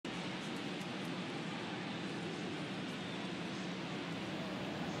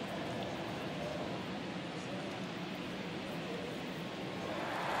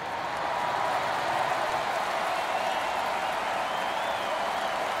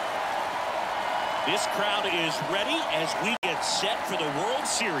This crowd is ready as we get set for the World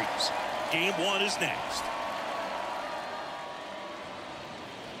Series. Game 1 is next.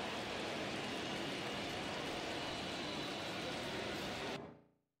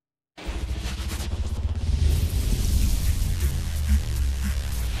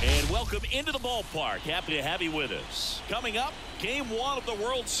 And welcome into the ballpark. Happy to have you with us. Coming up, Game 1 of the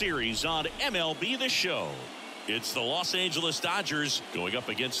World Series on MLB The Show. It's the Los Angeles Dodgers going up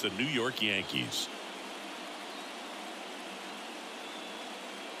against the New York Yankees.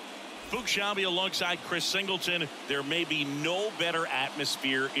 Boog Sciambi alongside Chris Singleton. There may be no better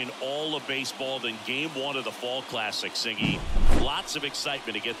atmosphere in all of baseball than Game 1 of the Fall Classic, Singy. Lots of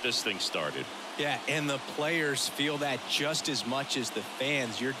excitement to get this thing started. Yeah, and the players feel that just as much as the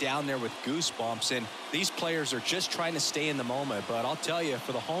fans. You're down there with goosebumps, and these players are just trying to stay in the moment. But I'll tell you,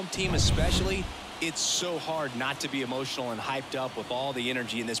 for the home team especially, it's so hard not to be emotional and hyped up with all the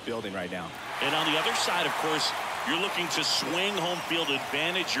energy in this building right now. And on the other side, of course, you're looking to swing home field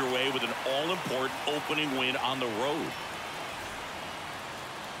advantage your way with an all-important opening win on the road.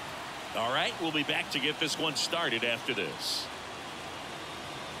 All right, we'll be back to get this one started after this.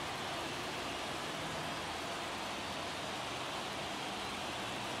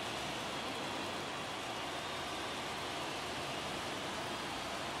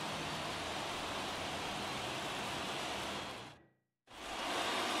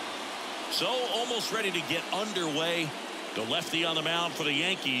 So almost ready to get underway. The lefty on the mound for the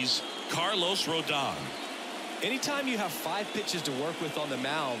Yankees, Carlos Rodon. Anytime you have 5 pitches to work with on the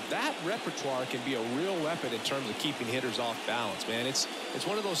mound, that repertoire can be a real weapon in terms of keeping hitters off balance, man. It's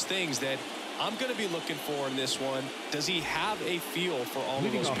one of those things that I'm going to be looking for in this one. Does he have a feel for all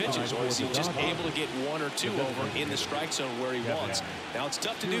of those pitches, or is he just able to get 1 or 2 over in the strike zone where he wants? Now, it's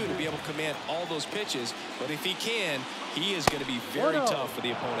tough to do to be able to command all those pitches, but if he can, he is going to be very tough for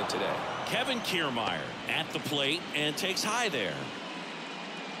the opponent today. Kevin Kiermaier at the plate and takes high there.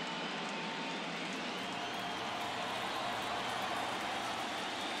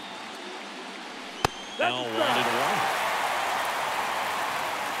 Now 1-1.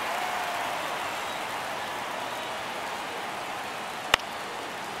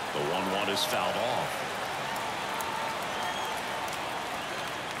 The 1-1 is fouled off.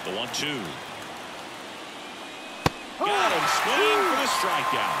 The 1-2. Got him swinging for the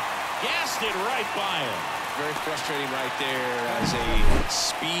strikeout. Gassed it right by him. Very frustrating right there as a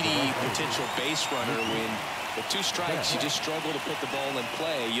speedy potential base runner. When with 2 strikes, you just struggle to put the ball in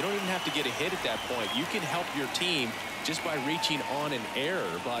play. You don't even have to get a hit at that point. You can help your team just by reaching on an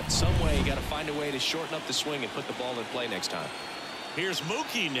error, but some way you got to find a way to shorten up the swing and put the ball in play next time. Here's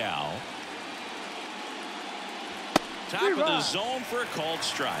Mookie now. Top of the zone for a called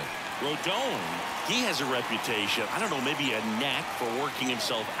strike. Rodon, he has a reputation, I don't know, maybe a knack for working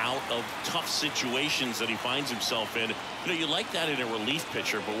himself out of tough situations that he finds himself in. You know, you like that in a relief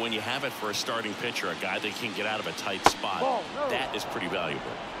pitcher, but when you have it for a starting pitcher, a guy that can get out of a tight spot, that is pretty valuable.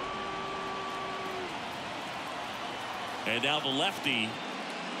 And now the lefty.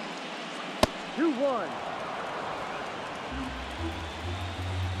 2-1.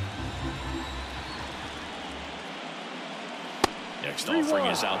 Next offering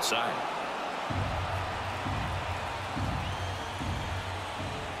is outside.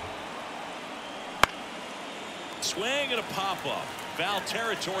 Swing and a pop-up. Foul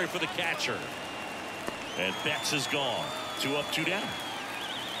territory for the catcher. And Betts is gone. 2 up, 2 down.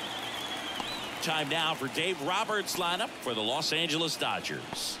 Time now for Dave Roberts' lineup for the Los Angeles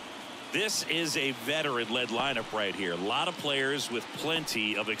Dodgers. This is a veteran-led lineup right here. A lot of players with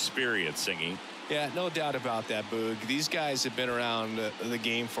plenty of experience, Singy. Yeah, no doubt about that, Boog. These guys have been around the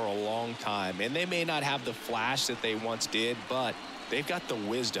game for a long time, and they may not have the flash that they once did, but they've got the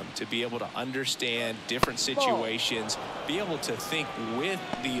wisdom to be able to understand different situations, be able to think with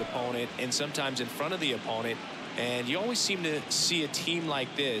the opponent and sometimes in front of the opponent. And you always seem to see a team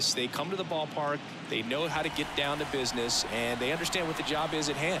like this. They come to the ballpark, they know how to get down to business, and they understand what the job is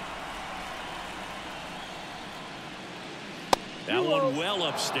at hand. That one well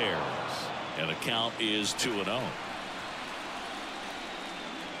upstairs. And the count is 2-0.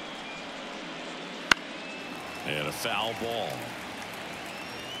 And a foul ball.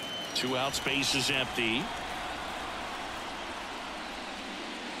 2 out, space is empty.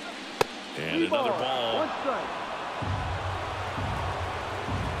 And another ball.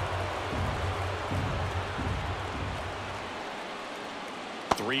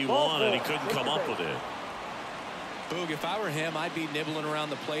 3-1, and he couldn't come up with it. Boog, if I were him, I'd be nibbling around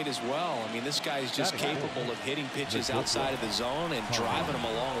the plate as well. I mean, this guy is just capable of hitting pitches outside of the zone and driving them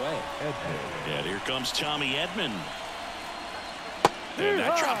a long way. And here comes Tommy Edman. And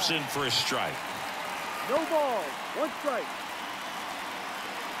that drops in for a strike. No ball. 1 strike.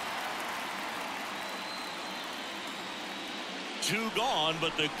 Two gone,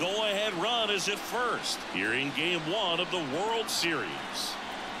 but the go-ahead run is at first here in Game 1 of the World Series.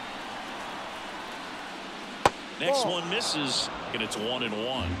 Next one misses, and it's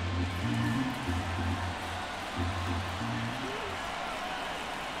 1-1.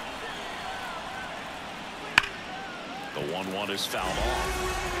 The 1-1 is fouled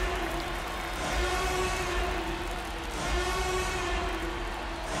off.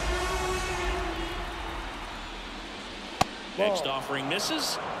 Next offering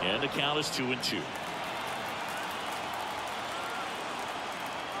misses, and the count is 2-2.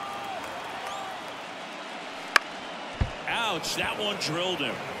 Ouch, that one drilled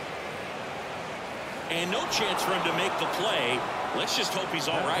him. And no chance for him to make the play. Let's just hope he's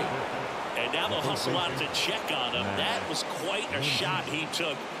all right. And now they'll hustle out to check on him. That was quite a shot he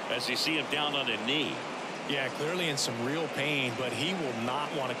took as you see him down on a knee. Yeah, clearly in some real pain, but he will not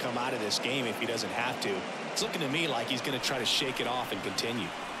want to come out of this game if he doesn't have to. It's looking to me like he's going to try to shake it off and continue.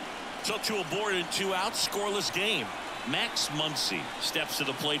 So to a board and 2 outs, scoreless game. Max Muncy steps to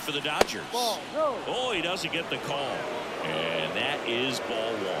the plate for the Dodgers. Ball, no. Oh, he doesn't get the call. And that is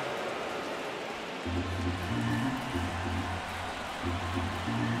ball 1.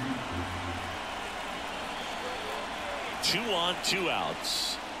 2 on, 2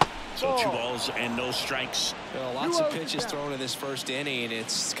 outs. So 2 balls and no strikes. Well, lots of pitches thrown in this first inning, and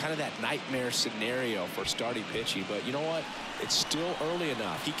it's kind of that nightmare scenario for starting pitching. But you know what? It's still early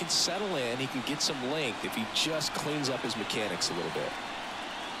enough. He can settle in. He can get some length if he just cleans up his mechanics a little bit.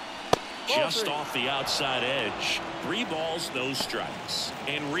 Just off the outside edge. 3 balls, no strikes.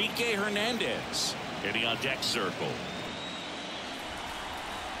 Enrique Hernandez hitting on deck circle.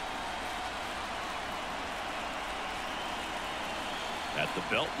 At the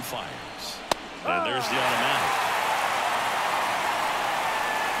belt and fires. And there's the automatic.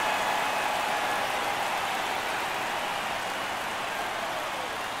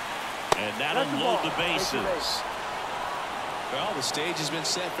 And that'll load the bases. Well, the stage has been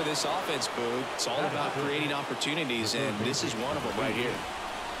set for this offense, Boog. It's all about creating opportunities, and this is one of them right here.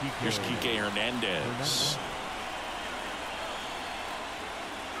 Here's Kike Hernandez.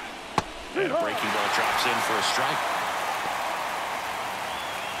 And a breaking ball drops in for a strike.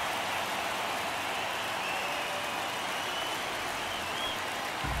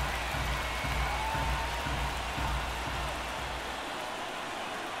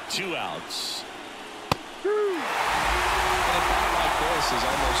 Two outs. And a bat like this is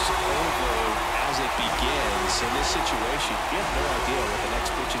almost over as it begins. In this situation, you have no idea what the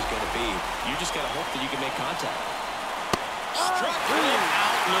next pitch is going to be. You just got to hope that you can make contact. Struck him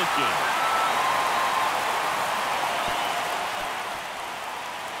out looking.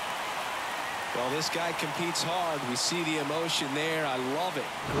 Well, this guy competes hard. We see the emotion there. I love it.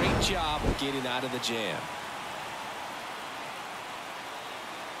 Great job of getting out of the jam.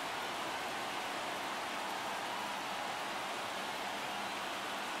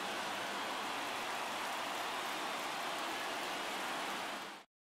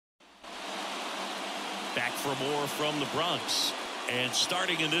 Back for more from the Bronx. And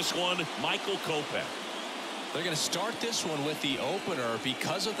starting in this one, Michael Kopech. They're going to start this one with the opener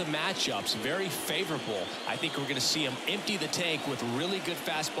because of the matchups. Very favorable. I think we're going to see him empty the tank with really good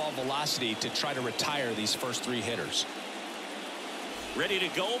fastball velocity to try to retire these first 3 hitters. Ready to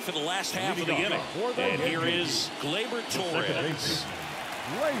go for the last half of the inning. And here is Gleyber Torres.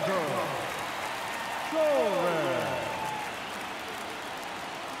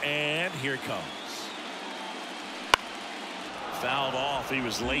 And here it comes. Fouled off. He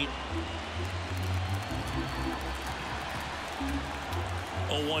was late.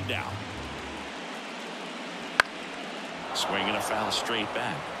 0-1 down. Swinging a foul straight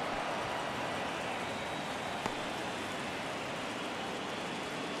back.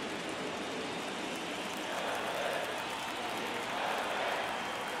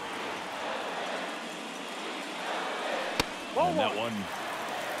 And that one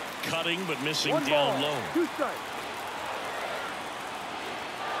cutting but missing down low. 2 strikes.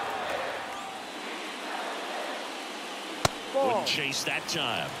 Wouldn't chase that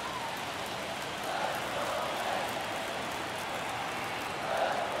time.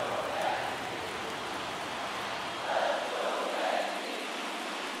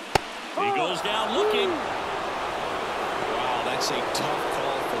 He goes down looking. Wow, that's a tough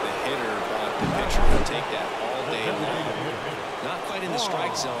call for the hitter, but the pitcher will take that all day long. Not quite in the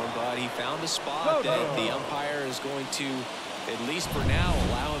strike zone, but he found a spot that the umpire is going to at least for now,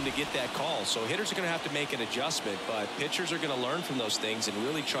 allow him to get that call. So hitters are going to have to make an adjustment, but pitchers are going to learn from those things and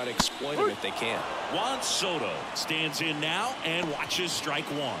really try to exploit them if they can. Juan Soto stands in now and watches strike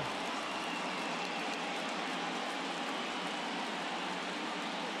one.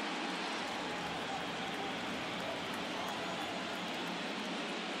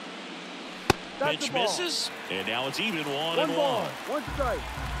 Pitch misses, and now it's even 1-1. One strike.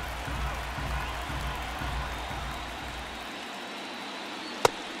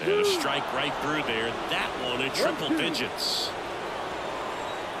 And a strike right through there. That one in triple digits.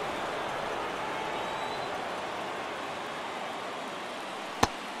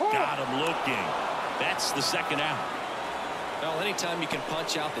 Got him looking. That's the second out. Well, anytime you can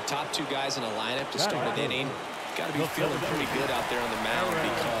punch out the top two guys in a lineup to start an inning, got to be feeling pretty good out there on the mound,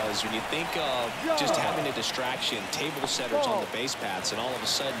 because when you think of just having a distraction, table setters on the base paths, and all of a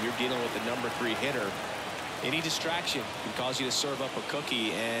sudden you're dealing with the #3 hitter, any distraction can cause you to serve up a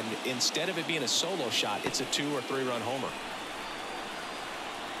cookie, and instead of it being a solo shot, it's a 2- or 3-run homer.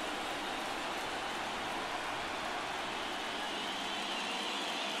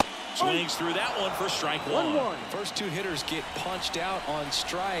 Swings through that one for strike one. First two hitters get punched out on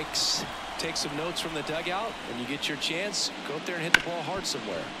strikes. Take some notes from the dugout. When you get your chance, go up there and hit the ball hard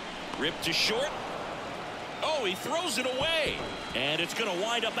somewhere. Ripped to short. Oh, he throws it away. And it's going to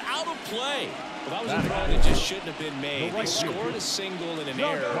wind up out of play. Well, that was a throw that just shouldn't have been made. They scored a single and an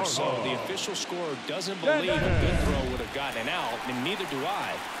error, so the official scorer doesn't believe a good throw would have gotten an out, and neither do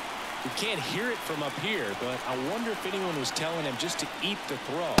I. We can't hear it from up here, but I wonder if anyone was telling him just to eat the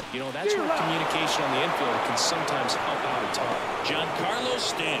throw. You know, that's where communication on the infield can sometimes help out a ton. Giancarlo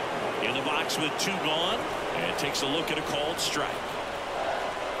Stanton in the box with 2 gone, and takes a look at a called strike.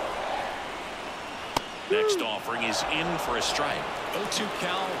 Next offering is in for a strike. 0-2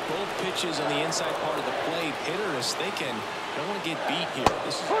 count, both pitches on the inside part of the plate. Hitter is thinking, don't want to get beat here.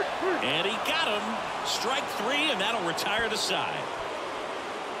 And he got him. Strike 3, and that'll retire the side.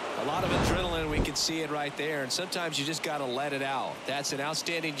 A lot of adrenaline, we can see it right there, and sometimes you just got to let it out. That's an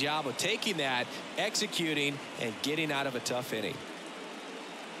outstanding job of taking that, executing, and getting out of a tough inning.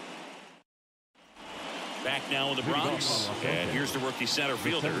 Back now in the Bronx, and here's the rookie center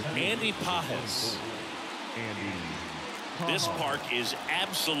fielder, Andy Pajes. This park is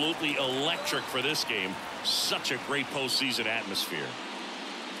absolutely electric for this game. Such a great postseason atmosphere.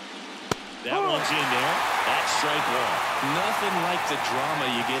 That one's in there. That's strike one. Nothing like the drama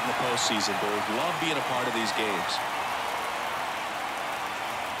you get in the postseason, Berg. Love being a part of these games.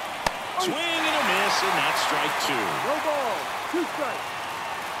 Swing and a miss, and that's strike 2. No ball. 2 strikes.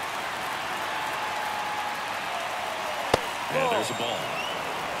 And there's a ball.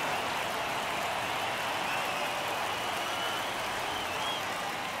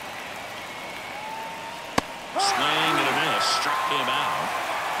 Swing and a miss. Struck him out.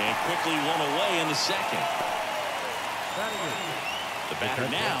 And quickly one away in the second. The batter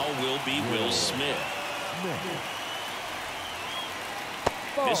now will be Will Smith.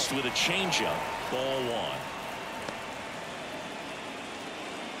 Missed with a changeup. Ball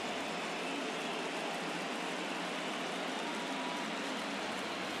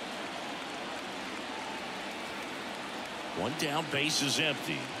 1. One down, base is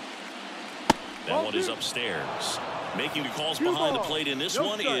empty. That one is upstairs. Making the calls behind the plate in this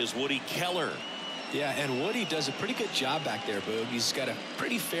one is Woody Keller. Yeah, and Woody does a pretty good job back there, Boog. He's got a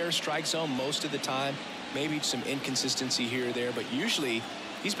pretty fair strike zone most of the time. Maybe some inconsistency here or there, but usually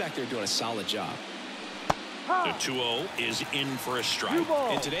he's back there doing a solid job. The 2-0 is in for a strike.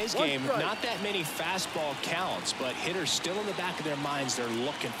 In today's game, not that many fastball counts, but hitters still in the back of their minds, they're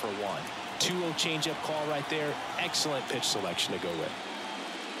looking for one. 2-0 changeup call right there. Excellent pitch selection to go with.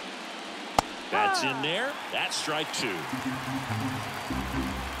 That's in there. That's strike 2.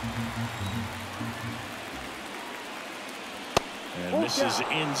 And misses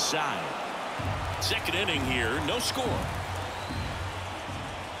inside. Second inning here. No score.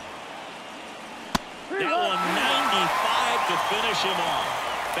 That one 95 to finish him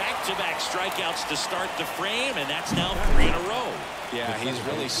off. Back-to-back strikeouts to start the frame, and that's now 3 in a row. Yeah, he's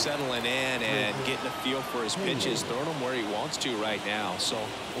really settling in and getting a feel for his pitches, throwing them where he wants to right now. So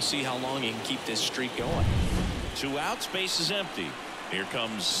we'll see how long he can keep this streak going. 2 outs, base is empty. Here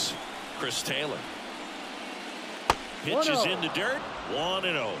comes Chris Taylor. Pitch is in the dirt.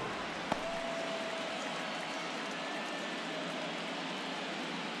 1-0.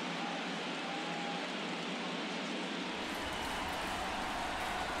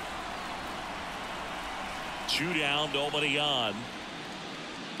 Two down, nobody on.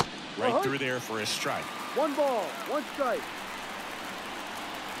 Right through there for a strike. 1 ball, 1 strike.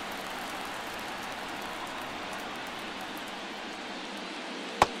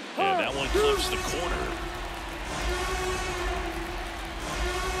 clips the corner.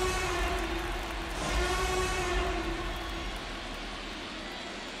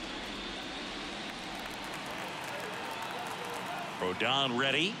 Rodon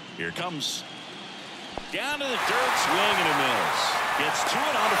ready. Here comes. Down to the dirt, swing and a miss. Gets to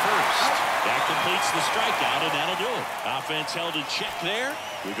it on to first. That completes the strikeout, and that'll do it. Offense held in check there.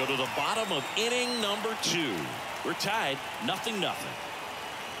 We go to the bottom of inning number 2. We're tied, 0-0.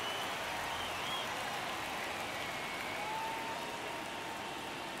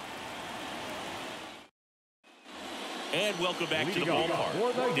 And welcome back to the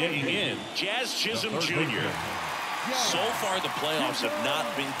ballpark. Digging in, Jazz Chisholm Jr. So far, the playoffs have not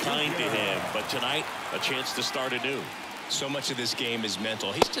been kind to him, but tonight, a chance to start anew. So much of this game is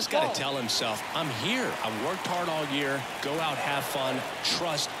mental. He's just got to tell himself, I'm here. I've worked hard all year. Go out, have fun.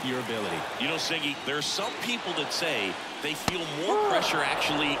 Trust your ability. You know, Siggy, there are some people that say they feel more pressure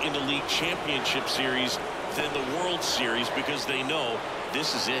actually in the league championship series than the World Series because they know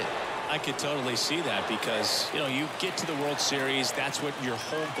this is it. I could totally see that because, you know, you get to the World Series. That's what your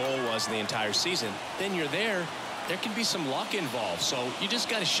whole goal was in the entire season. Then you're there. There can be some luck involved, so you just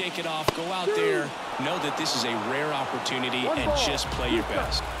got to shake it off. Go out there, know that this is a rare opportunity, and just play your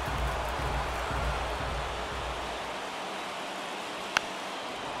best.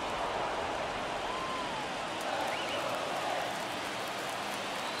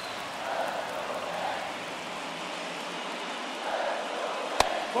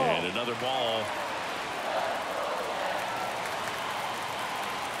 And another ball.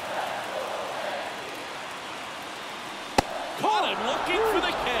 Caught him looking for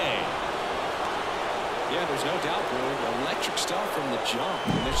the K. Yeah, there's no doubt, Brewer. Electric stuff from the jump.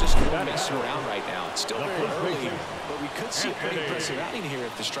 And there's just no messing around right now. It's still very early, but we could see a pretty impressive outing here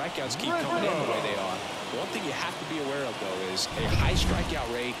if the strikeouts keep coming in the way they are. One thing you have to be aware of, though, is a high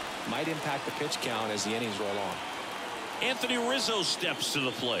strikeout rate might impact the pitch count as the innings roll on. Anthony Rizzo steps to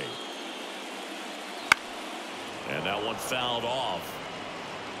the plate. And that one fouled off.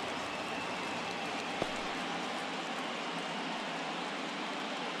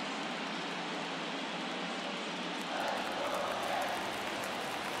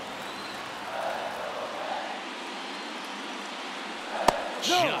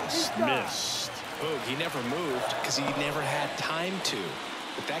 Just missed. Boog, he never moved because he never had time to.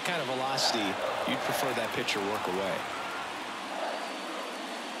 With that kind of velocity, you'd prefer that pitcher work away.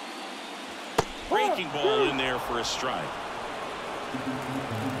 Breaking ball in there for a strike.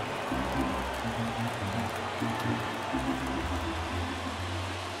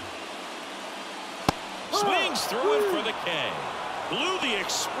 Swings through it for the K. Blew the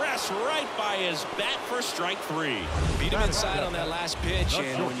express right by his bat for strike 3. Beat him inside on that last pitch,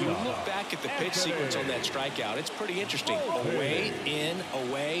 and when you look back at the pitch sequence on that strikeout, it's pretty interesting. Away, in,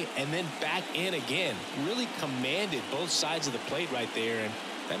 away, and then back in again. Really commanded both sides of the plate right there, and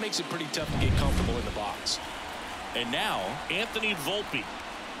that makes it pretty tough to get comfortable in the box. And now, Anthony Volpe.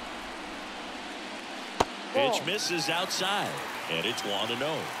 Pitch misses outside, and it's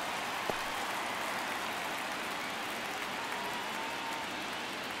 1-0.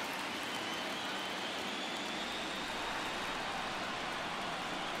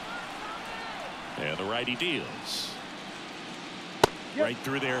 And the righty deals. Right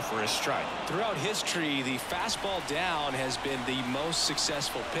through there for a strike. Throughout history, the fastball down has been the most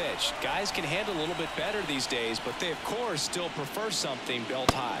successful pitch. Guys can handle a little bit better these days, but they, of course, still prefer something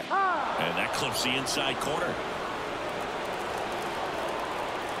belt high. And that clips the inside corner.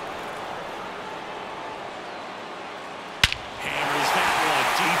 Hammers that one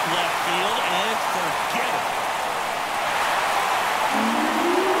deep left field and forget it.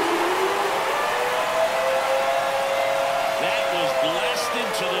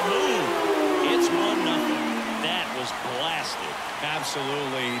 To the moon. It's 1-0. That was blasted.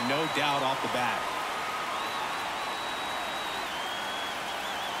 Absolutely, no doubt off the bat.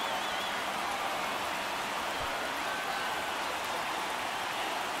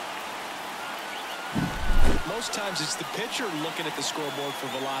 Most times it's the pitcher looking at the scoreboard for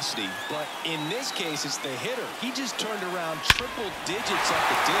velocity, but in this case it's the hitter. He just turned around triple digits up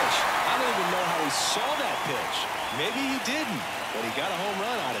the dish. I don't even know how he saw that pitch. Maybe he didn't, but he got a home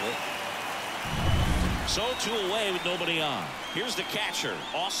run out of it. So 2 away with nobody on. Here's the catcher,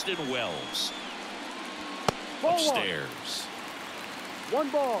 Austin Wells. Upstairs. 1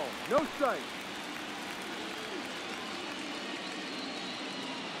 ball, no strike.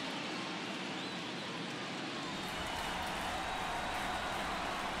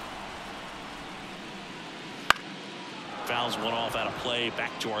 Fouls one off out of play,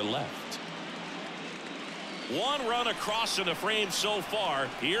 back to our left. One run across in the frame so far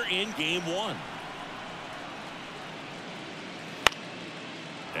here in game one.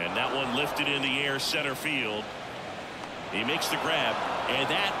 And that one lifted in the air center field. He makes the grab, and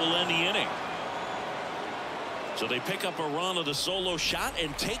that will end the inning. So they pick up a run of the solo shot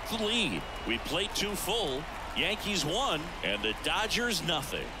and take the lead. We played 2 full. Yankees 1 and the Dodgers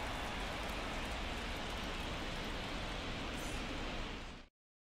nothing.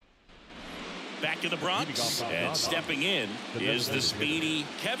 Back in the Bronx, and stepping in is the speedy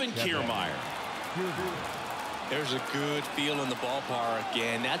Kevin Kiermaier. There's a good feel in the ballpark,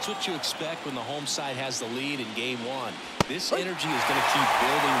 and that's what you expect when the home side has the lead in game 1. This energy is going to keep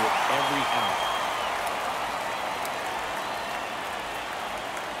building with every out.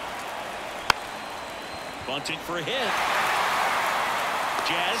 Bunting for a hit.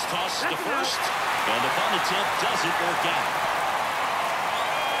 Jazz tosses to first, and the bunt attempt doesn't work out.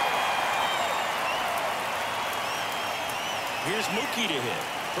 Here's Mookie to hit.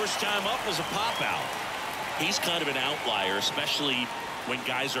 First time up was a pop out. He's kind of an outlier, especially when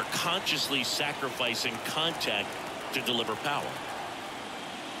guys are consciously sacrificing contact to deliver power.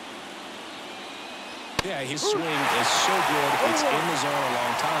 Yeah, his swing is so good. It's in the zone a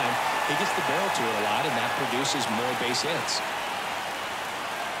long time. He gets the barrel to it a lot, and that produces more base hits.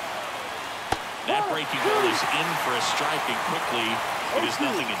 That breaking ball is in for a strike, and quickly it is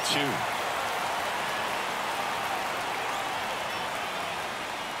 0-2.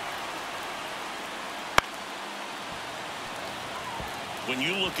 When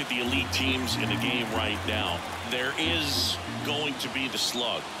you look at the elite teams in the game right now, there is going to be the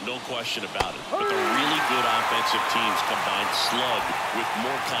slug, no question about it. But the really good offensive teams combine slug with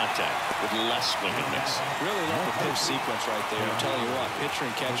more contact, with less swing and miss. Really love the pitch sequence right there. I'm telling you what, pitcher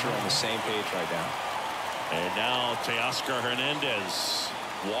and catcher are on the same page right now. And now Teoscar Hernandez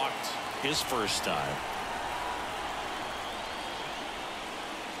walked his first time.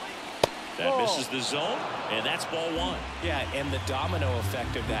 That misses the zone, and that's ball 1. Yeah, and the domino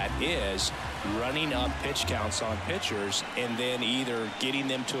effect of that is running up pitch counts on pitchers and then either getting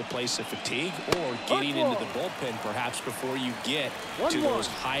them to a place of fatigue or getting into the bullpen perhaps before you get to those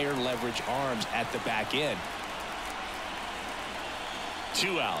higher leverage arms at the back end.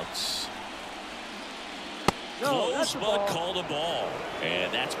 2 outs. Close, but called a ball.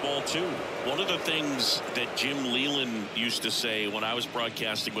 And that's ball 2. One of the things that Jim Leland used to say when I was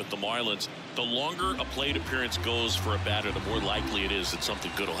broadcasting with the Marlins, the longer a plate appearance goes for a batter, the more likely it is that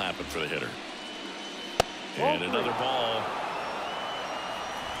something good will happen for the hitter. And another ball.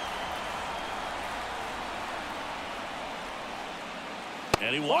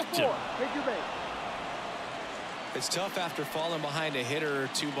 And he walked him. Take your base. It's tough after falling behind a hitter,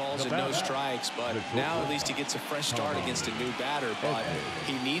 2 balls and no strikes, but now at least he gets a fresh start against a new batter. But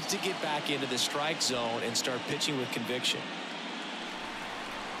he needs to get back into the strike zone and start pitching with conviction.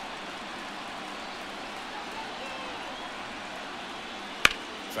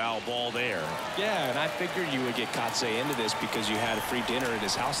 Foul ball there. Yeah, and I figured you would get Kotze into this because you had a free dinner at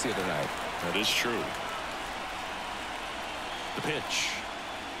his house the other night. That is true. The pitch.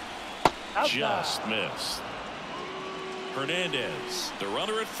 Just missed. Hernandez, the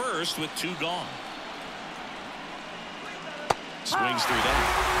runner at first with 2 gone. Swings through that.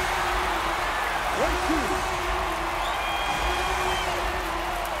 1-2.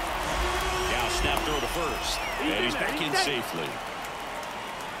 Now snap throw to first. And he's back in safely.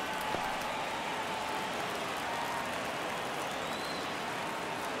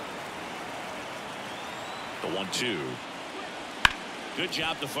 The 1-2. Good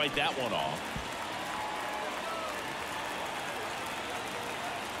job to fight that one off.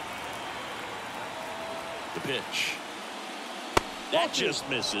 The pitch. That just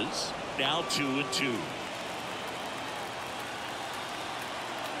misses. Now 2-2.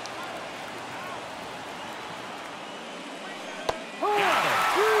 Got it.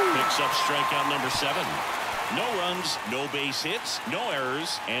 Picks up strikeout number 7. No runs, no base hits, no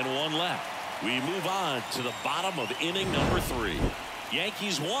errors, and 1 left. We move on to the bottom of inning number 3.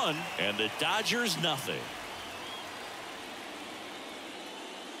 Yankees 1 and the Dodgers nothing.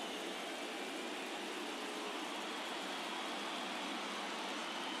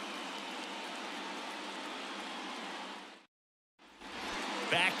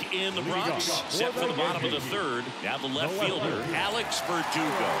 Back in the Bronx, set for the bottom of the 3rd. Now the left fielder, Alex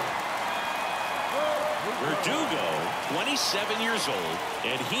Verdugo. Verdugo, 27 years old,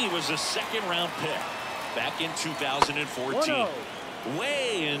 and he was a 2nd-round pick back in 2014.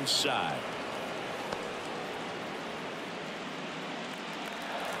 Way inside.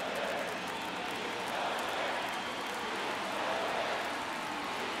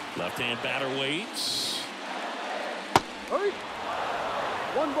 Left-hand batter waits. Hurry.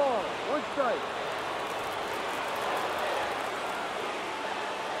 1 ball, 1 strike.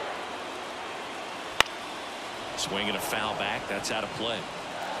 Swinging a foul back. That's out of play.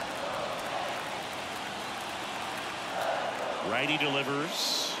 Righty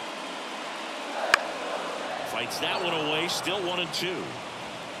delivers. Fights that one away. Still 1-2.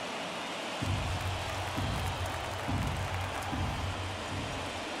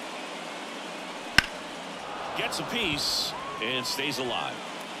 Gets a piece and stays alive.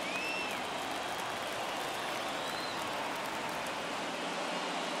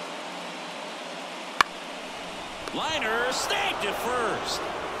 Liner snagged it first.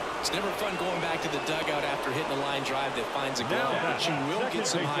 It's never fun going back to the dugout after hitting a line drive that finds a glove, but you will get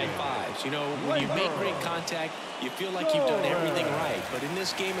some high fives. You know, when you make great contact, you feel like you've done everything right. But in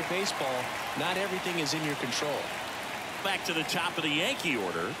this game of baseball, not everything is in your control. Back to the top of the Yankee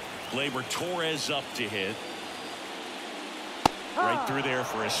order. Gleyber Torres up to hit. Right through there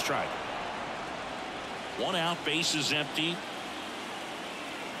for a strike. 1 out, bases empty.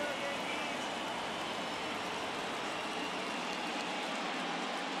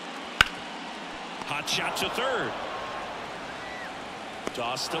 Hot shot to third.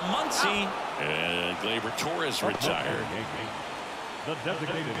 Toss to Muncy. And Gleyber Torres retired. The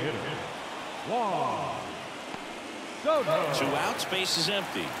designated hitter, Juan Soto. 2 outs, bases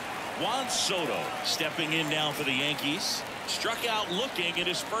empty. Juan Soto stepping in now for the Yankees. Struck out looking at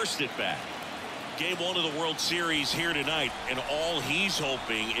his first at bat. Game 1 of the World Series here tonight, and all he's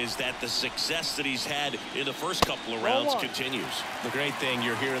hoping is that the success that he's had in the first couple of rounds continues. The great thing,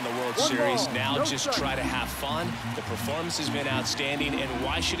 you're here in the World Series. Now just try to have fun. The performance has been outstanding, and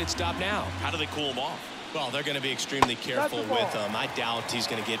why should it stop now? How do they cool him off? Well, they're going to be extremely careful with him. I doubt he's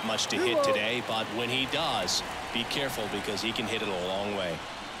going to get much to hit today, but when he does, be careful because he can hit it a long way.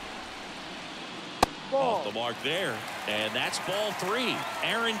 Off the mark there, and that's ball 3.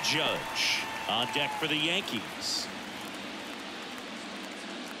 Aaron Judge on deck for the Yankees.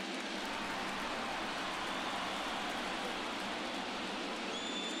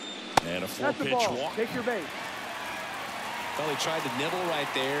 And a 4-pitch walk. Take your base. Well, he tried to nibble right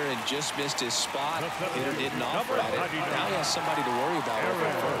there and just missed his spot. Hitter didn't offer at it. Now he has somebody to worry about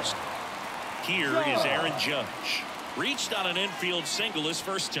over first. Here is Aaron Judge. Reached on an infield single his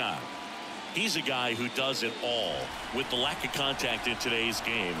first time. He's a guy who does it all. With the lack of contact in today's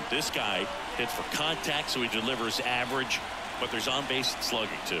game, this guy hits for contact, so he delivers average, but there's on-base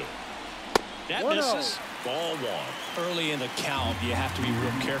slugging too. That misses. Ball 1. Early in the count, you have to be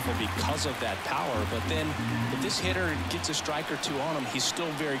real careful because of that power, but then if this hitter gets a strike or 2 on him, he's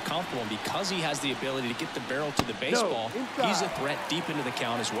still very comfortable, and because he has the ability to get the barrel to the baseball, he's a threat deep into the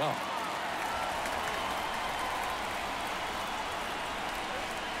count as well.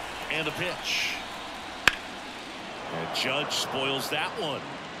 And a pitch. And Judge spoils that one.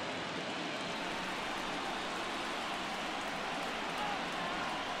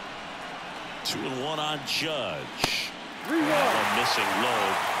 Two and 1 on Judge. 3-1. One missing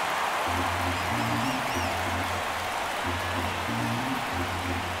low.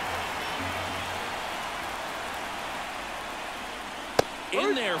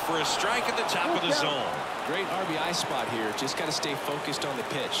 In there for a strike at the top of the zone. Great RBI spot here. Just got to stay focused on the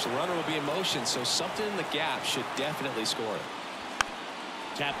pitch. The runner will be in motion, so something in the gap should definitely score it.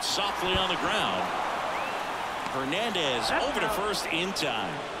 Tapped softly on the ground. Hernandez over to first in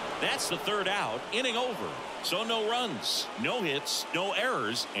time. That's the 3rd out. Inning over. So no runs, no hits, no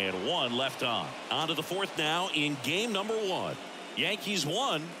errors, and 1 left on. On to the 4th now in game number 1. Yankees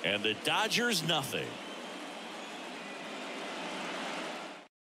 1 and the Dodgers nothing.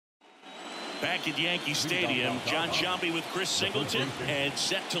 Back at Yankee Stadium, John Sciambi with Chris Singleton, and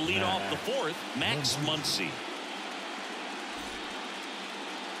set to lead off the 4th, Max Muncy.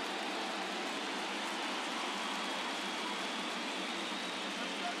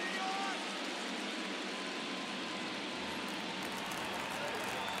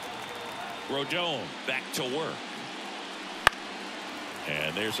 Rodon back to work.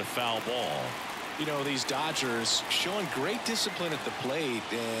 And there's a foul ball. You know, these Dodgers showing great discipline at the plate,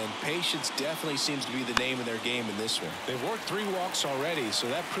 and patience definitely seems to be the name of their game in this one. They've worked 3 walks already, so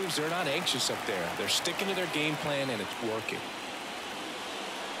that proves they're not anxious up there. They're sticking to their game plan, and it's working.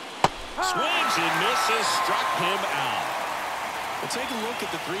 Swings and misses, struck him out. Well, take a look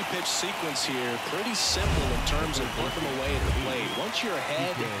at the 3-pitch sequence here. Pretty simple in terms of putting them away at the plate. Once you're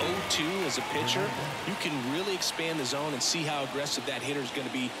ahead 0-2 as a pitcher, you can really expand the zone and see how aggressive that hitter is going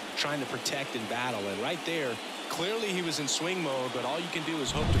to be trying to protect and battle. And right there, clearly he was in swing mode, but all you can do is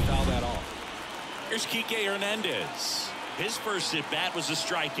hope to foul that off. Here's Kike Hernandez. His first at bat was a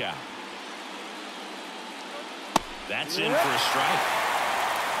strikeout. That's in for a strike.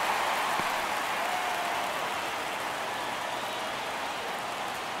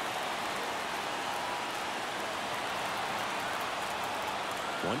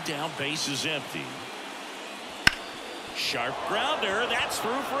 One down, base is empty. Sharp grounder. That's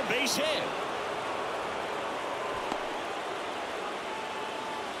through for a base hit.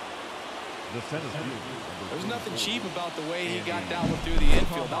 There's nothing cheap about the way he got that one through the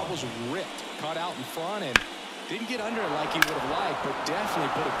infield. That was ripped, caught out in front, and didn't get under it like he would have liked, but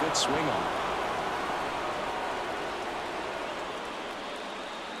definitely put a good swing on it.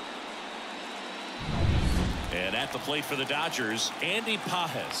 And at the plate for the Dodgers, Andy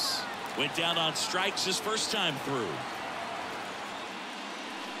Pajes went down on strikes his first time through.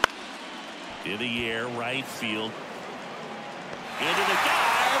 In the air, right field. Into the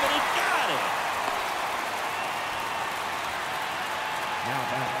dive, and he got it. Now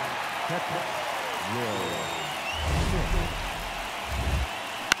back,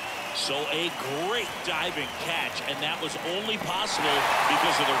 So a great diving catch, and that was only possible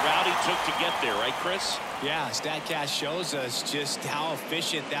because of the route he took to get there, right, Chris? Yeah, StatCast shows us just how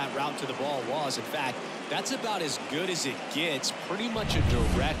efficient that route to the ball was. In fact, that's about as good as it gets, pretty much a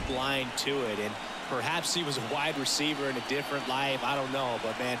direct line to it. And perhaps he was a wide receiver in a different life. I don't know.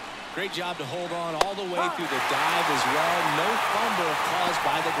 But, man, great job to hold on all the way through the dive as well. No fumble caused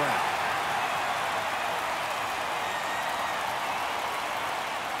by the ground.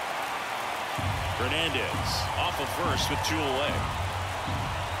 Hernandez off of first with 2 away.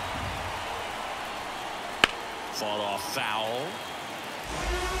 Fought off foul.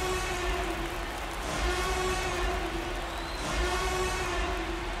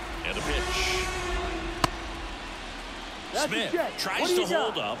 And a pitch. Smith tries to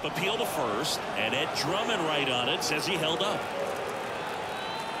hold up, appeal to first, and Ed Drummond right on it says he held up.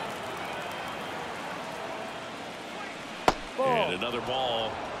 And another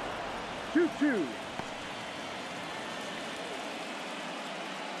ball. 2-2.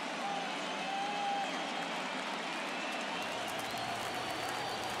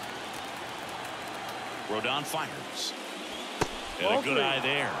 Rodon fires. And a good eye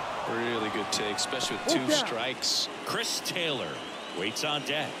there. Really good take, especially with 2 strikes. Chris Taylor waits on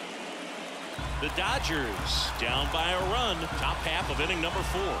deck. The Dodgers down by a run, top half of inning number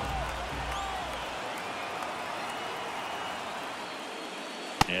 4.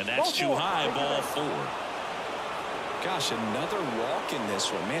 And that's too high, ball 4. Gosh, another walk in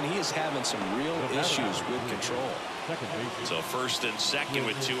this one. Man, he is having some real issues with control. So first and second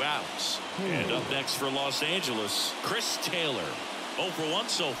with 2 outs. And up next for Los Angeles, Chris Taylor. 0 for 1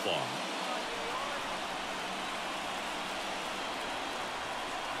 so far.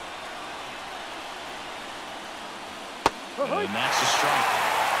 And that's a strike.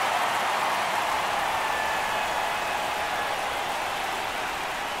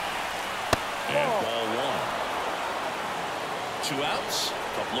 And ball 1. 2 outs.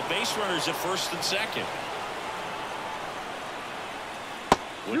 Couple of base runners at first and second.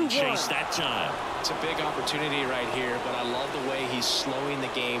 Wouldn't chase that time. It's a big opportunity right here, but I love the way he's slowing the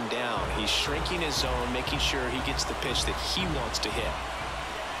game down. He's shrinking his zone, making sure he gets the pitch that he wants to hit.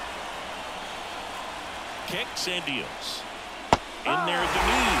 Kicks and deals. In there at the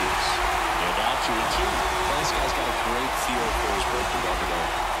knees. And out to a 2. Well, this guy's got a great feel for his work today.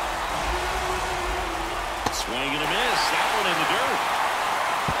 Swing and a miss. That one in the dirt.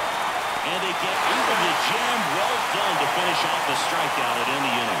 And they get into the jam. Well done to finish off the strikeout at end of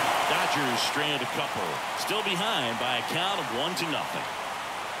the inning. Dodgers strand a couple. Still behind by a count of 1-0.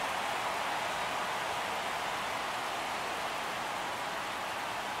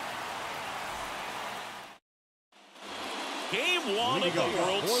 Game 1 of the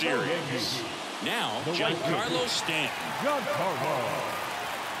World Series. Now, Giancarlo Stanton.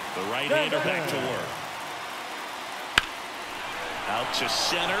 The right-hander back to work. Out to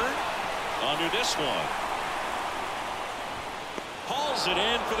center. Under this one. Hauls it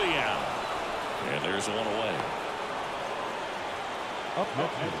in for the out. And there's one away. Up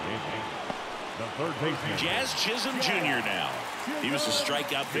next is the third baseman. Jazz Chisholm Jr. now. He was a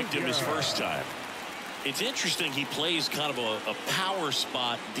strikeout victim his first time. It's interesting he plays kind of a power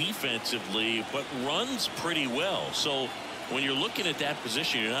spot defensively, but runs pretty well. So when you're looking at that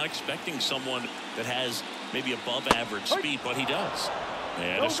position, you're not expecting someone that has maybe above average speed, but he does.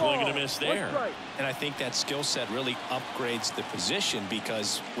 And a swing and a miss there. And I think that skill set really upgrades the position,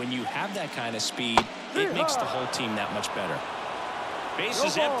 because when you have that kind of speed, it makes the whole team that much better. Base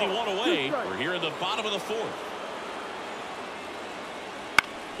is empty, 1 away. We're here in the bottom of the 4th.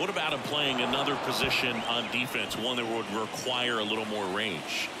 What about him playing another position on defense, one that would require a little more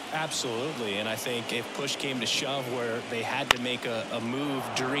range? Absolutely, and I think if push came to shove where they had to make a move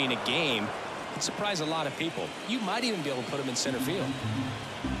during a game, it'd surprise a lot of people. You might even be able to put him in center field.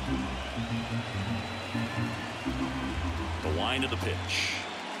 The line of the pitch.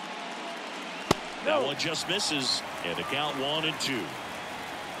 That one just misses, and the count 1-2.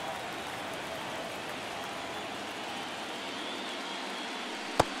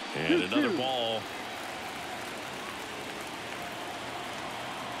 And another ball.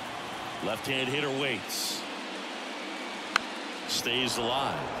 Left-hand hitter waits. Stays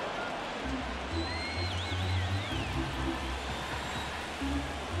alive.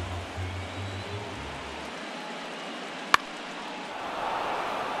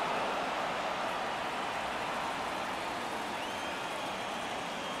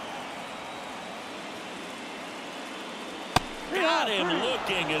 Got him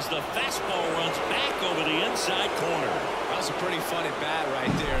looking as the fastball runs back over the inside corner. That was a pretty funny bat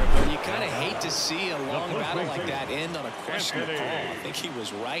right there, but you kind of hate to see a long battle like that end on a questionable call. I think he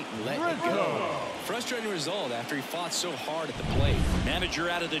was right and letting it go. Frustrating result after he fought so hard at the plate. Manager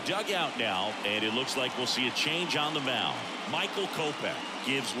out of the dugout now, and it looks like we'll see a change on the mound. Michael Kopech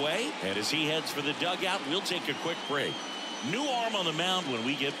gives way, and as he heads for the dugout, we'll take a quick break. New arm on the mound when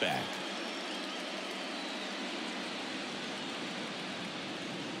we get back.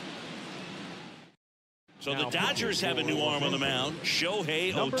 So the Dodgers have a new arm on the mound,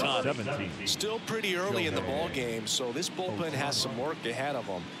 Shohei Ohtani. Still pretty early in the ball game, so this bullpen has some work ahead of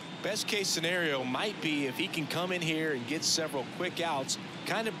them. Best case scenario might be if he can come in here and get several quick outs,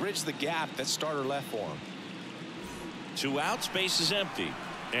 kind of bridge the gap that starter left for him. 2 outs, base is empty.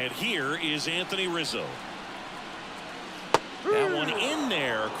 And here is Anthony Rizzo. That one in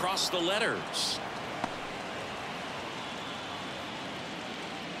there across the letters.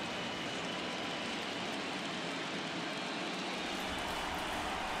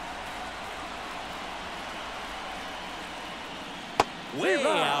 Way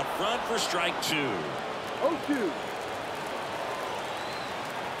out front for strike 2. 0-2.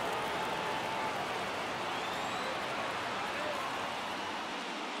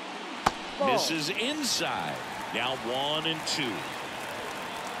 Misses inside. Now 1-2.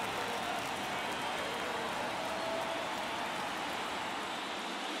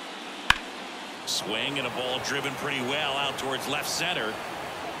 Swing and a ball driven pretty well out towards left center.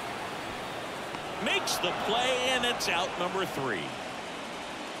 Makes the play, and it's out number 3.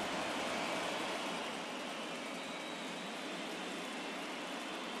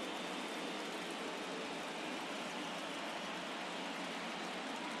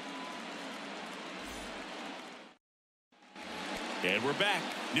 And we're back.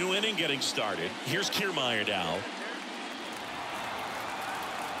 New inning getting started. Here's Kiermaier now.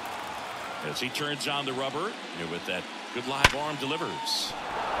 As he turns on the rubber, and with that good live arm delivers.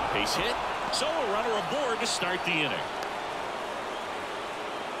 Base hit. So a runner aboard to start the inning.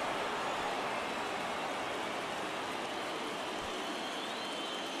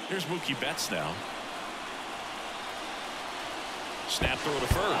 Here's Mookie Betts now. Snap throw to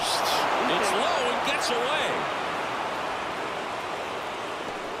first. It's low and gets away.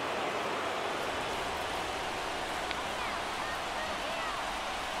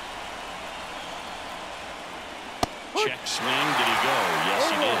 Check swing. Did he go? Yes,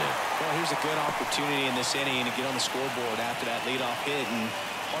 he did. Well, here's a good opportunity in this inning to get on the scoreboard after that leadoff hit, and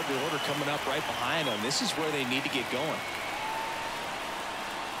hard to order coming up right behind them. This is where they need to get going.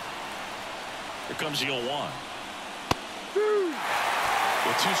 Here comes the 0-1.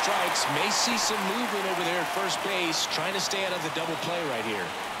 With 2 strikes, may see some movement over there at first base, trying to stay out of the double play right here.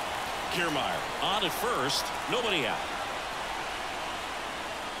 Kiermaier on at first, nobody out.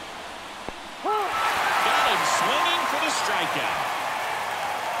 Got him swinging for the strikeout.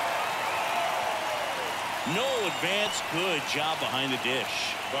 No advance. Good job behind the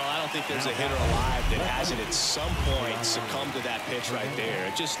dish. Well, I don't think there's a hitter alive that hasn't at some point succumbed to that pitch right there.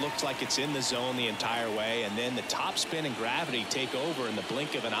 It just looks like it's in the zone the entire way, and then the top spin and gravity take over in the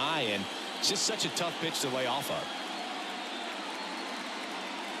blink of an eye, and it's just such a tough pitch to lay off of.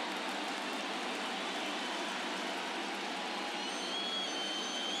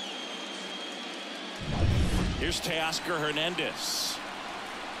 Here's Teoscar Hernandez.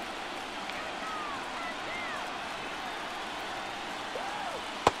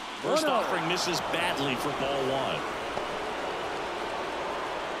 First offering misses badly for ball 1.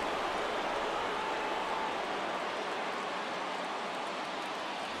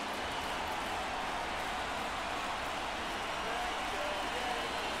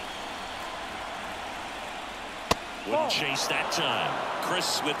 Wouldn't chase that time.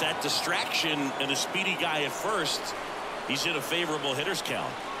 Chris, with that distraction and a speedy guy at first, he's in a favorable hitter's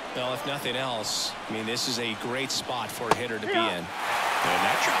count. Well, if nothing else, I mean, this is a great spot for a hitter to be in. And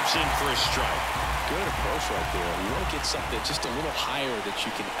that drops in for a strike. Good approach right there. You want to get something just a little higher that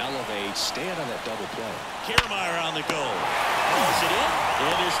you can elevate. Stand on that double play. Kiermaier on the go. Calls it in,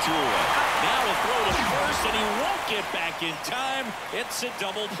 and there's 2 away. Now a throw to first, and he won't get back in time. It's a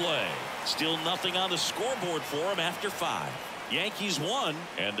double play. Still nothing on the scoreboard for him after 5. Yankees 1,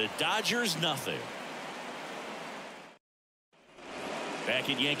 and the Dodgers nothing. Back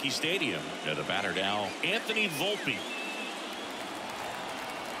at Yankee Stadium, and the batter now, Anthony Volpe.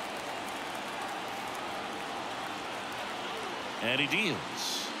 And he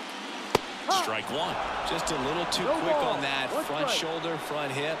deals. Strike 1. Just a little too quick on that. Front shoulder,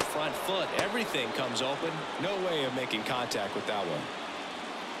 front hip, front foot. Everything comes open. No way of making contact with that one.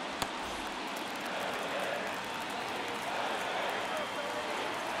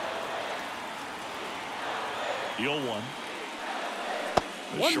 The 0-1.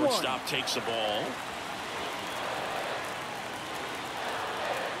 The shortstop takes the ball.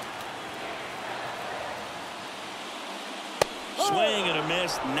 Swing and a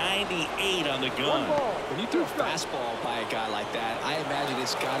miss. 98 on the gun. When you throw a fastball by a guy like that, I imagine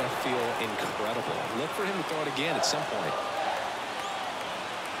it's got to feel incredible. Look for him to throw it again at some point.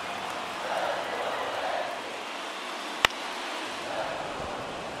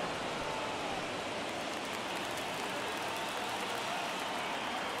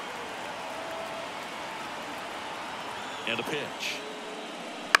 And a pitch.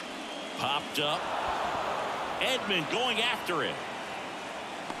 Popped up. Edman going after it.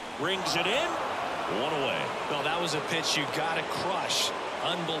 Brings it in. 1 away. Well, that was a pitch you got to crush.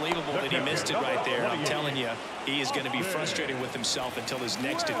 Unbelievable that he missed it right there. I'm telling you, he is going to be frustrated with himself until his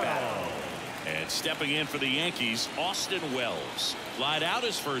next at bat. And stepping in for the Yankees, Austin Wells. Flied out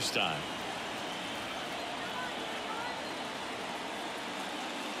his first time.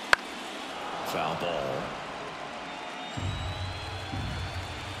 Foul ball.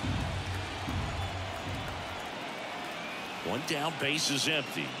 One down, base is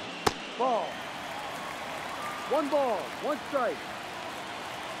empty. Ball. 1 ball, 1 strike.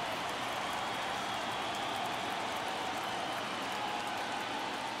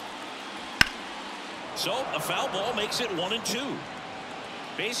 So a foul ball makes it 1-2.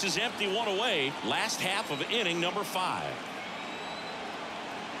 Base is empty, 1 away. Last half of inning number 5.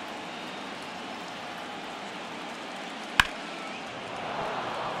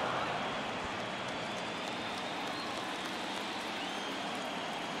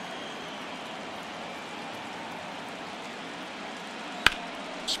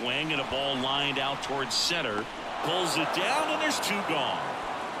 Swing and a ball lined out towards center. Pulls it down, and there's 2 gone.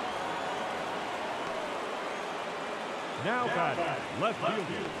 Now batting, left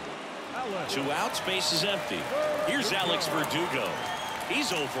fielder, Alex. 2 outs, base is empty. Here's Alex Verdugo. He's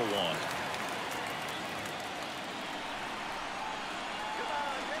 0 for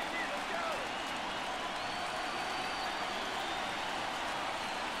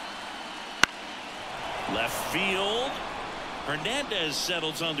 1. Left field. Hernandez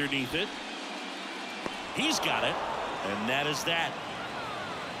settles underneath it. He's got it, and that is that.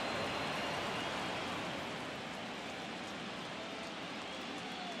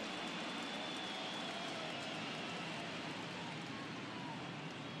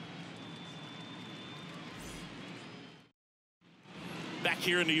 Back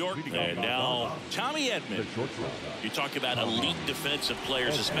here in New York, and now Tommy Edman. You talk about elite defensive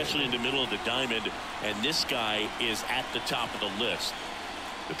players, especially in the middle of the diamond, and this guy is at the top of the list.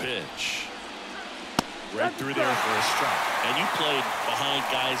 The pitch. Right through there for a strike. And you played behind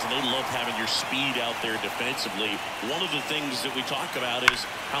guys, and they love having your speed out there defensively. One of the things that we talk about is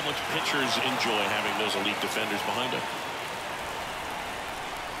how much pitchers enjoy having those elite defenders behind them.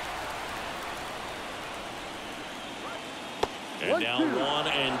 And down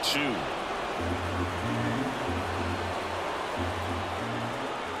 1-2.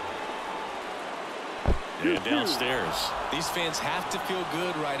 And downstairs. These fans have to feel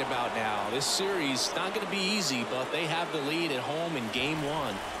good right about now. This series is not going to be easy, but they have the lead at home in game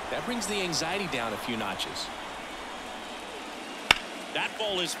 1. That brings the anxiety down a few notches. That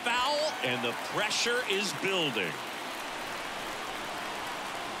ball is foul, and the pressure is building.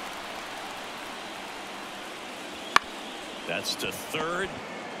 That's to third.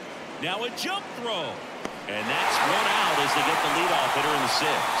 Now a jump throw. And that's 1 out as they get the leadoff hitter in the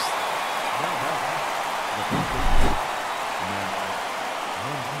 6th.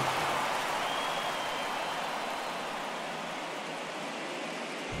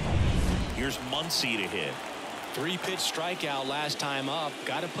 Here's Muncy to hit. 3-pitch strikeout last time up.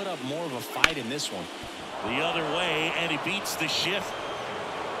 Got to put up more of a fight in this one. The other way, and he beats the shift.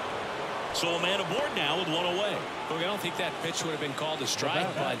 So a man aboard now with one away. Look, I don't think that pitch would have been called a strike,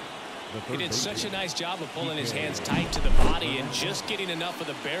 but he did such a nice job of pulling his hands tight to the body and just getting enough of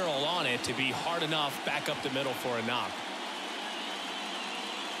the barrel on it to be hard enough back up the middle for a knock.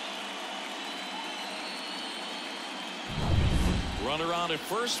 Runner on at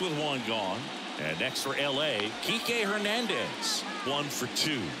first with one gone. And next for L.A., Kike Hernandez, 1 for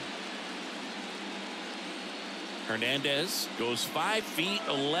 2. Hernandez goes 5 feet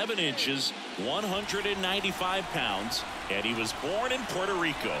 11 inches, 195 pounds, and he was born in Puerto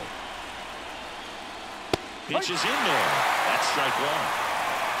Rico. Pitches in there. That's strike one.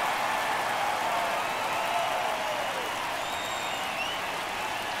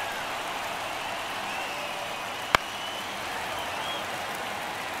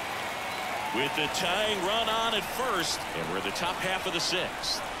 With the tying run on at first, and we're in the top half of the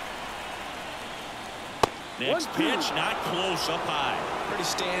 6th. Next pitch, not close, up high. Pretty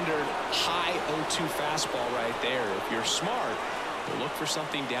standard high 0-2 fastball right there. If you're smart, you'll look for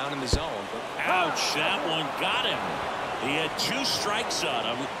something down in the zone. Ouch, that one got him. He had 2 strikes on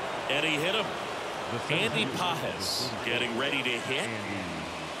him, and he hit him. Andy Pajes getting ready to hit.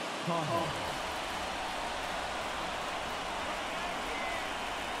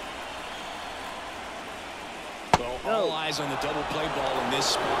 Well, all eyes on the double play ball in this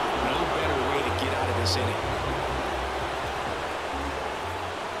spot. No better way to get out of this inning.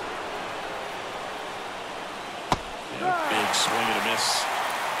 And a big swing and a miss.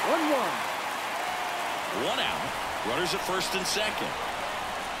 1-1. 1 out. Runners at first and second.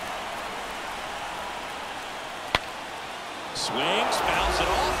 Swings, fouls it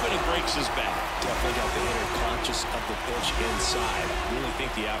off, and he breaks his back. Definitely got the hitter conscious of the pitch inside. Really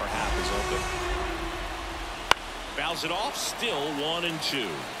think the outer half is open. Fouls it off, still 1-2.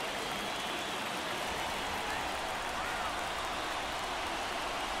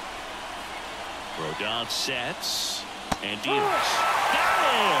 Rodon sets and deals. Got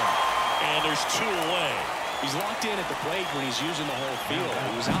him! And there's 2 away. He's locked in at the plate when he's using the whole field.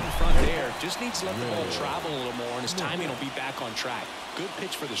 He was out in front there. Just needs to let the ball travel a little more, and his timing will be back on track. Good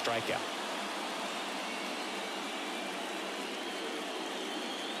pitch for the strikeout.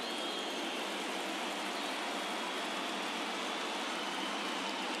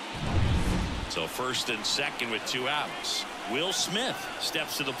 So first and second with 2 outs. Will Smith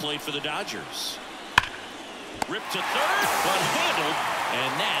steps to the plate for the Dodgers. Ripped to third, but handled,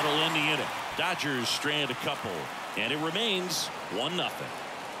 and that'll end the inning. Dodgers strand a couple, and it remains 1-0.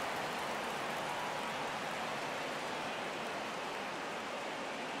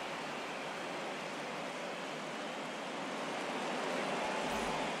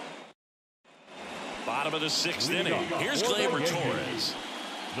 Bottom of the 6th inning. Here's Gleyber Torres.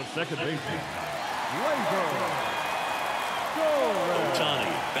 The second baseman,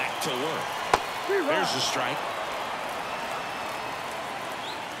 Ohtani back to work. There's the strike.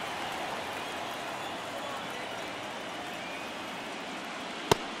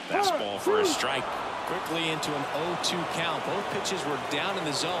 Fastball for a strike. Quickly into an 0-2 count. Both pitches were down in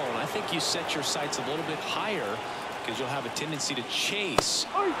the zone. I think you set your sights a little bit higher because you'll have a tendency to chase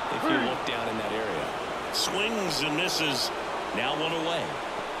if you look down in that area. Swings and misses. Now 1 away.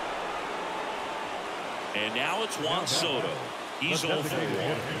 And now it's Juan Soto. He's 0 for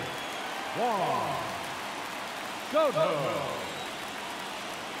 1. Soto.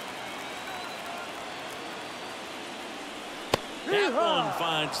 That one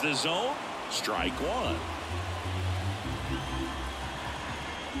finds the zone. Strike 1.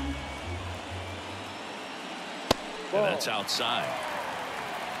 And that's outside.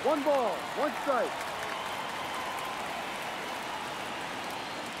 1 ball, 1 strike.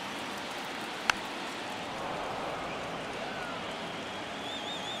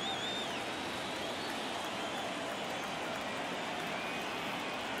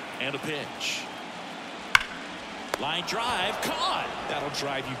 And a pitch. Line drive, caught. That'll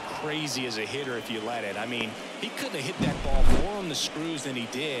drive you crazy as a hitter if you let it. I mean, he couldn't have hit that ball more on the screws than he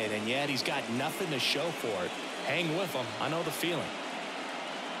did, and yet he's got nothing to show for it. Hang with him. I know the feeling.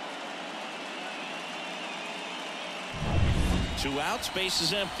 2 outs, base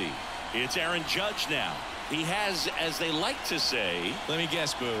is empty. It's Aaron Judge now. He has, as they like to say, let me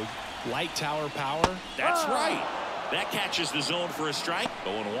guess, Boog, light tower power? That's right. That catches the zone for a strike.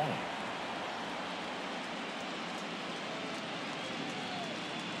 0-1.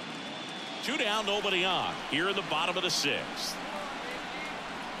 Two down, nobody on. Here in the bottom of the 6th.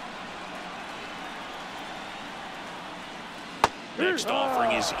 Next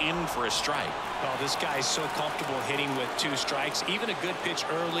offering is in for a strike. Well, this guy's so comfortable hitting with 2 strikes. Even a good pitch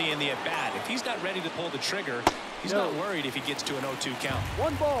early in the at-bat. If he's not ready to pull the trigger, he's not worried if he gets to an 0-2 count.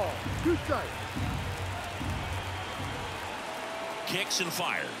 1 ball, 2 strikes. Kicks and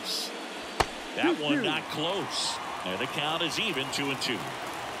fires. That one not close. And the count is even 2-2.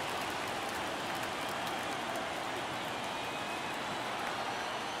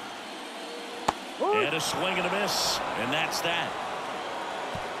 And a swing and a miss. And that's that.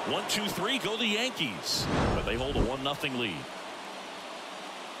 1-2-3 go the Yankees. But they hold a 1-0 lead.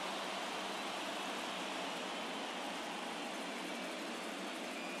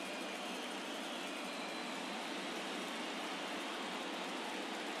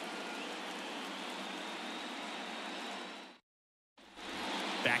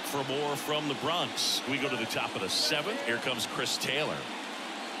 Back for more from the Bronx. We go to the top of the 7th. Here comes Chris Taylor.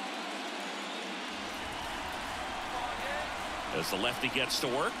 As the lefty gets to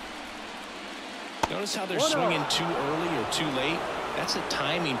work. Notice how they're swinging too early or too late. That's a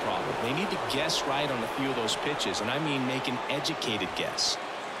timing problem. They need to guess right on a few of those pitches, and I mean make an educated guess.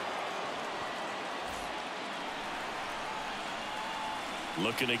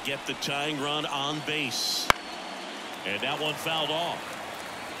 Looking to get the tying run on base. And that one fouled off.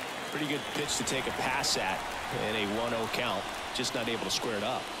 Pretty good pitch to take a pass at in a 1-0 count. Just not able to square it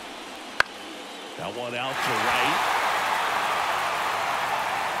up. That one out to right.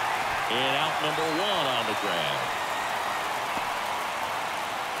 And out number 1 on the grab.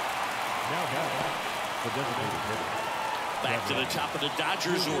 Now the designated hitter. Back to the top of the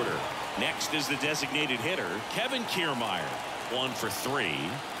Dodgers order. Next is the designated hitter, Kevin Kiermaier. 1 for 3.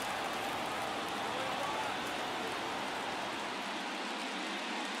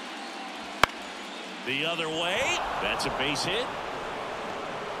 The other way. That's a base hit.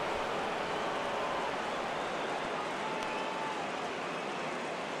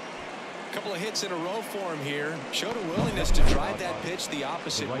 Couple of hits in a row for him here. Showed a willingness to drive that pitch the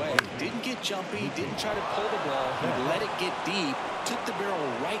opposite way. Didn't get jumpy, didn't try to pull the ball. He let it get deep, took the barrel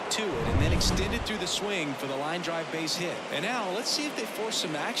right to it, and then extended through the swing for the line drive base hit. And now let's see if they force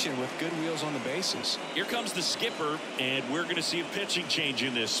some action with good wheels on the bases. Here comes the skipper, and we're going to see a pitching change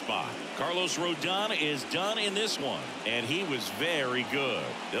in this spot. Carlos Rodon is done in this one, and he was very good.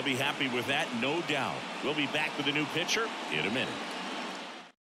 They'll be happy with that, no doubt. We'll be back with a new pitcher in a minute.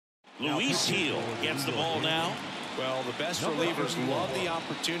 Luis Gil gets the ball now. Well, the best relievers love the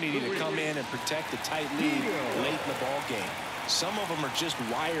opportunity to come in and protect a tight lead late in the ball game. Some of them are just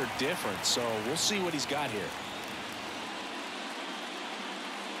wired different, so we'll see what he's got here.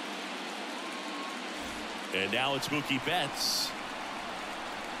 And now it's Mookie Betts.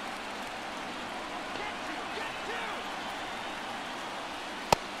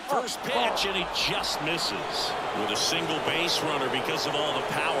 First pitch, and he just misses. With a single base runner because of all the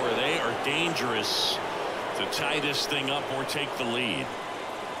power, they are dangerous to tie this thing up or take the lead.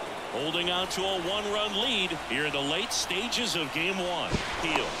 Holding on to a 1-run lead here in the late stages of game 1.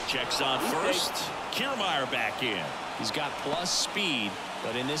 Gil checks on first. Kiermaier back in. He's got plus speed,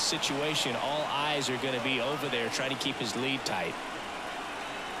 but in this situation, all eyes are going to be over there trying to keep his lead tight.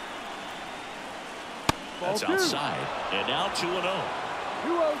 That's outside. And now 2-0.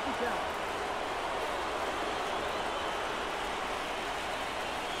 2-0 to count.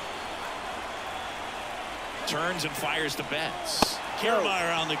 Turns and fires to Betts.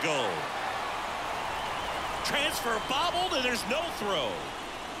 Kiermaier on the go. Transfer bobbled, and there's no throw.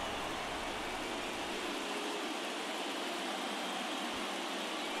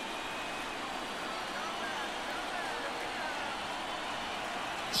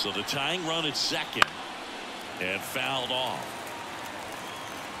 So the tying run at second, and fouled off.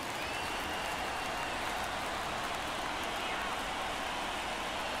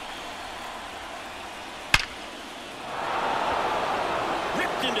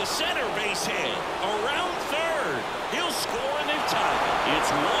 Into center, base hit around third. He'll score, and they've tied it. It's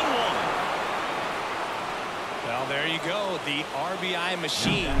 1-1. Well, there you go, the RBI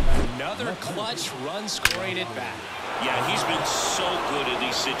machine. Another clutch run scoring at bat. Yeah, he's been so good in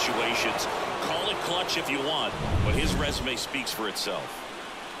these situations. Call it clutch if you want, but his resume speaks for itself.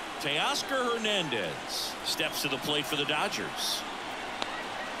 Teoscar Hernandez steps to the plate for the Dodgers.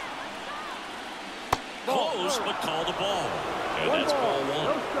 Close, but call the ball. And that's ball 1.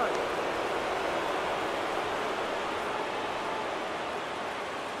 No strike.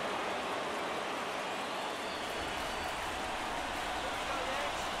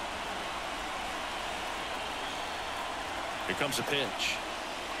 Here comes a pitch.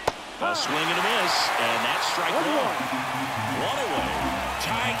 A swing and a miss, and that's strike 1. 1 away.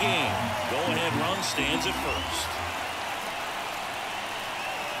 Tie game. Go-ahead run stands at first.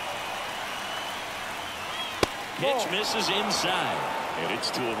 pitch misses inside, and it's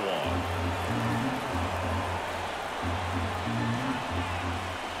 2-1.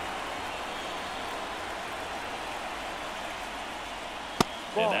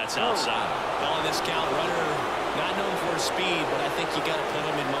 And that's outside. Well, in this count, runner not known for his speed, but I think you got to put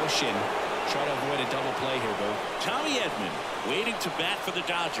him in motion. Try to avoid a double play here, Boo. Tommy Edman waiting to bat for the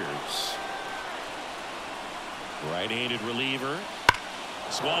Dodgers. Right-handed reliever.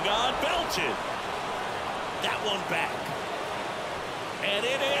 Swung on, belted. That one back. And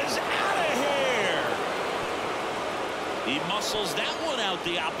it is out of here. He muscles that one out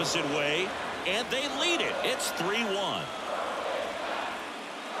the opposite way, and they lead it. It's 3-1.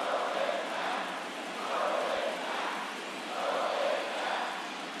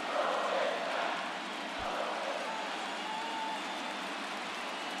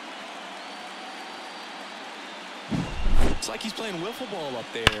 It's like he's playing wiffle ball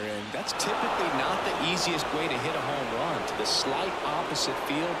up there, and that's typically not the easiest way to hit a home run. To the slight opposite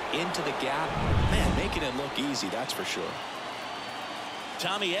field, into the gap. Man, making it look easy, that's for sure.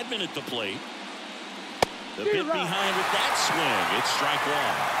 Tommy Edman at the plate. The bit behind with that swing. It's strike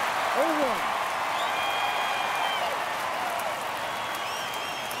one.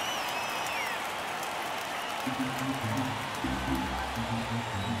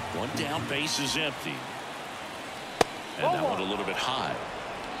 One down, base is empty. And that one a little bit high.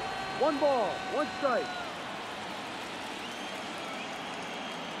 1 ball, 1 strike.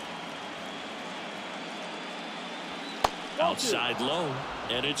 Outside low,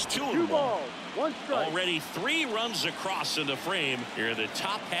 and it's 2-1. 2 balls, 1 strike. Already 3 runs across in the frame here in the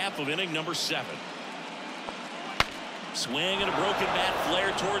top half of inning number 7. Swing and a broken bat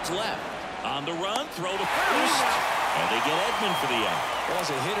flare towards left. On the run, throw to first. And they get Edman for the out. Well, as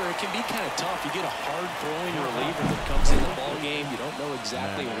a hitter, it can be kind of tough. You get a hard-throwing reliever that comes in the ball game. You don't know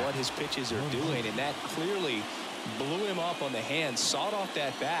exactly what his pitches are doing, and that clearly blew him up on the hand, sawed off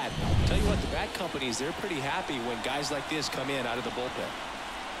that bat. Tell you what, the bat companies, they're pretty happy when guys like this come in out of the bullpen.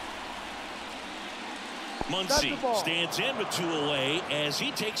 Muncy stands in with 2 away as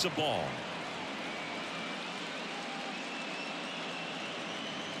he takes a ball.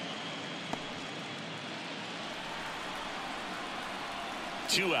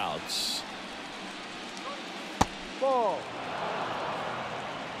 Two outs. Ball.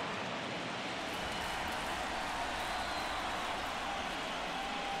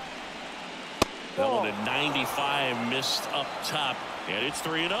 That one at 95 missed up top, and it's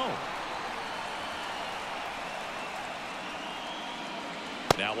 3-0.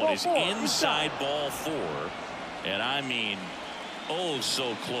 That one is inside ball 4, and I mean, oh,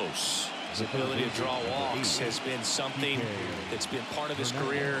 so close. His ability to draw walks has been something that's been part of his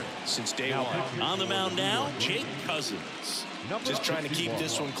career since day one. On the mound now, Jake Cousins. Just trying to keep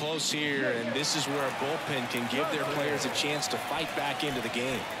this one close here, and this is where a bullpen can give their players a chance to fight back into the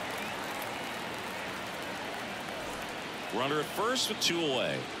game. Runner at first with 2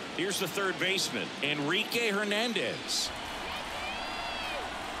 away. Here's the third baseman, Enrique Hernandez.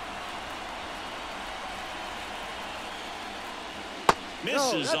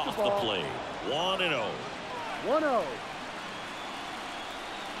 Misses off the plate. 1-0. 1-0.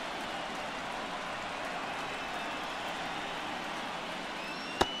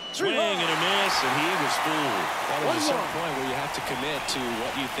 Swing and a miss, and he was fooled. Well, there's a certain point where you have to commit to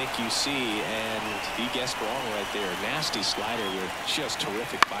what you think you see, and he guessed wrong right there. Nasty slider with just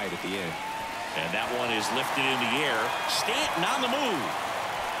terrific bite at the end. And that one is lifted in the air. Stanton on the move.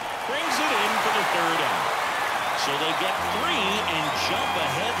 Brings it in for the third out. So they get 3 and jump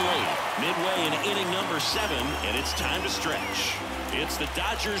ahead late. Midway in inning number 7, and it's time to stretch. It's the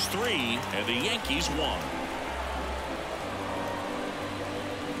Dodgers 3 and the Yankees 1.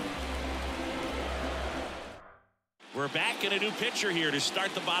 We're back in a new pitcher here to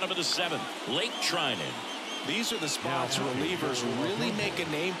start the bottom of the 7th. Blake Trinan. These are the spots relievers really make a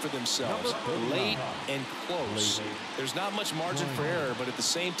name for themselves. Late and close. There's not much margin for error, but at the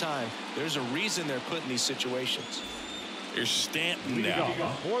same time, there's a reason they're put in these situations. Here's Stanton now.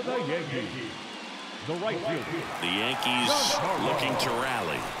 For the Yankees, the right fielder. The Yankees looking to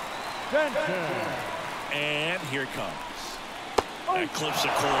rally. And here it comes. That clips a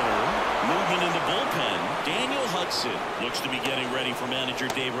corner. Movement in the bullpen. Daniel Hudson looks to be getting ready for manager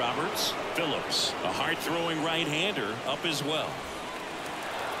Dave Roberts. Phillips, a hard-throwing right-hander, up as well.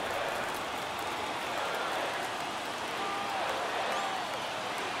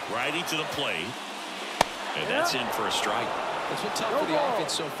 Righty to the plate. And that's in for a strike. It's been tough for the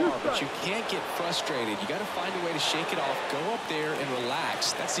offense so far, but you can't get frustrated. You got to find a way to shake it off, go up there and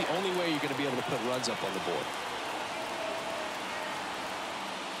relax. That's the only way you're going to be able to put runs up on the board.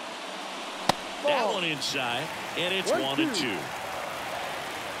 That one inside, and it's 1-2.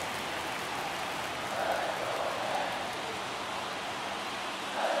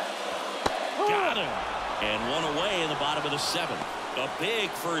 Got him. And one away in the bottom of the 7th. A big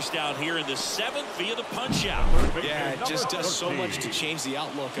first out here in the 7th via the punch out. Yeah, it just does so much to change the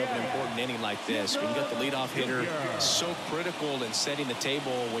outlook of an important inning like this. When you got the leadoff hitter, so critical in setting the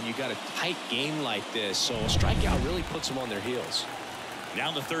table when you got a tight game like this. So a strikeout really puts them on their heels.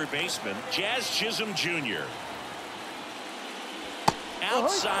 Now the third baseman, Jazz Chisholm Jr.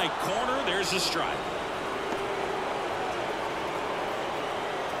 Outside corner, there's a strike.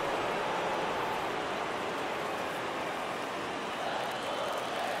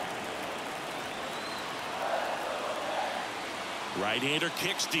 Right-hander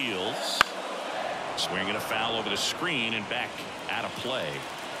kicks, deals. Swinging a foul over the screen and back out of play.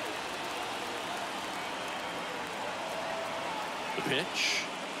 The pitch.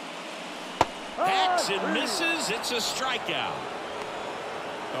 Hacks and misses. It's a strikeout.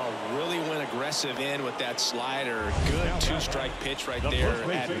 Oh, really went aggressive in with that slider. Good 2-strike pitch right there.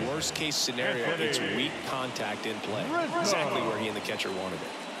 At worst case scenario, it's weak contact in play. Exactly where he and the catcher wanted it.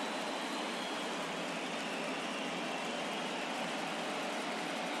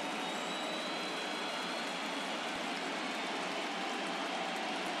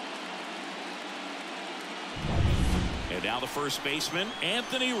 And now the first baseman,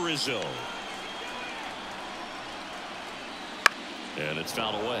 Anthony Rizzo. And it's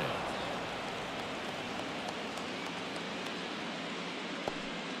fouled away.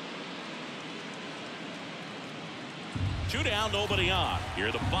 Two down, nobody on. Here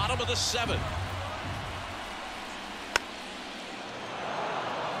at the bottom of the 7th.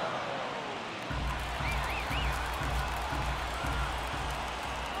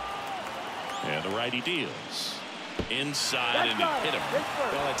 And the righty deals. Inside, and it hit him.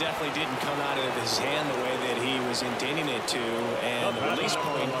 Well, it definitely didn't come out of his hand the way that he was intending it to, and the release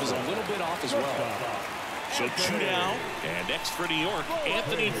point was a little bit off as well. So 2 down, and next for New York,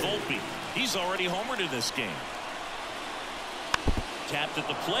 Anthony Volpe. He's already homered in this game. Tapped at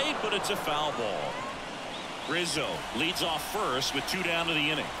the plate, but it's a foul ball. Rizzo leads off first with 2 down to the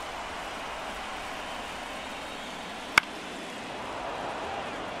inning.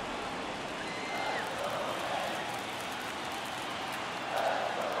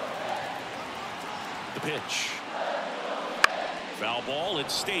 Pitch. Foul ball. It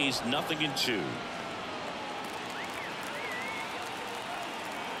stays 0-2.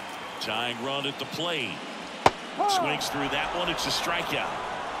 Tying run at the plate. Swings through that one. It's a strikeout.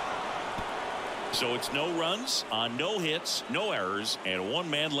 So it's no runs on no hits, no errors, and 1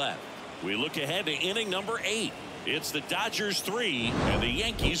 man left. We look ahead to inning number 8. It's the Dodgers 3 and the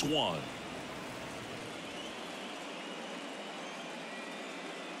Yankees 1.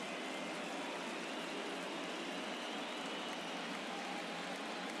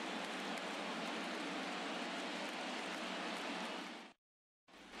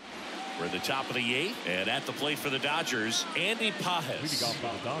 We're at the top of the 8th, and at the plate for the Dodgers, Andy Pajes. Leading off for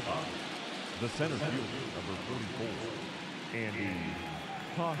the Dodgers, the center fielder, number 34, Andy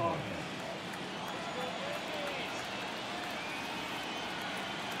Pajes.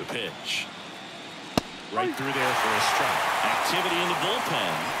 The pitch. Right through there for a strike. Activity in the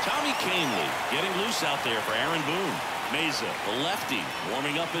bullpen. Tommy Kahnle getting loose out there for Aaron Boone. Meza, the lefty,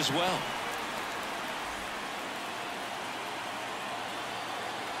 warming up as well.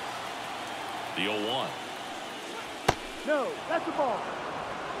 The 0-1. No, that's a ball.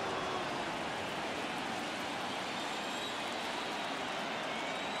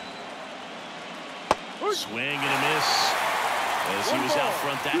 Swing and a miss as he was out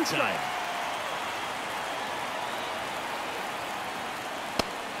front that time.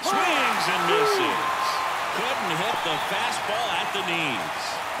 Swings and misses. Couldn't hit the fastball at the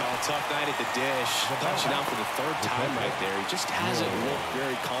knees. Oh, tough night at the dish. Punching out for the 3rd time right there. He just hasn't looked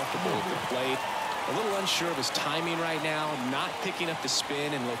very comfortable at the plate. A little unsure of his timing right now. Not picking up the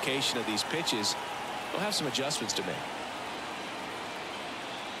spin and location of these pitches. He'll have some adjustments to make.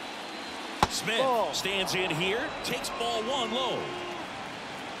 Smith stands in here. Takes ball 1 low.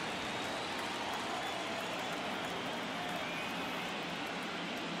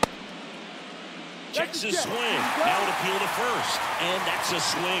 Checks his swing. Now an appeal to first. And that's a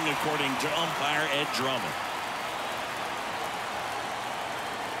swing according to umpire Ed Drummond.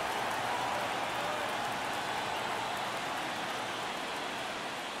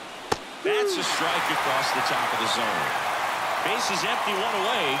 That's a strike across the top of the zone. Base is empty, 1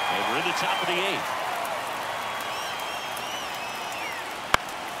 away, and we're in the top of the 8th.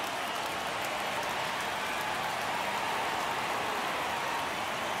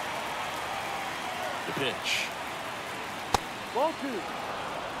 pitch. Ball 2.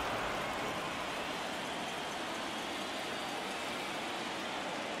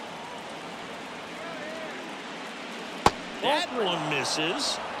 That one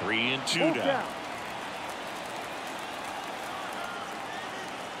misses. 3-2 down.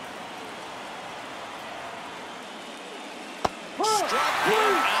 Struck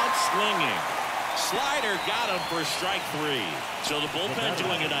him out swinging. Slider got him for strike 3. So the bullpen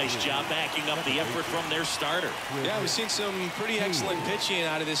doing a nice job backing up the effort from their starter. Yeah, we've seen some pretty excellent pitching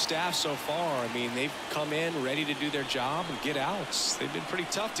out of this staff so far. I mean, they've come in ready to do their job and get outs. They've been pretty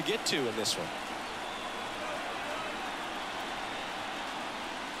tough to get to in this one.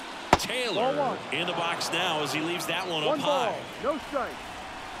 Taylor in the box now as he leaves that one up high. No strike.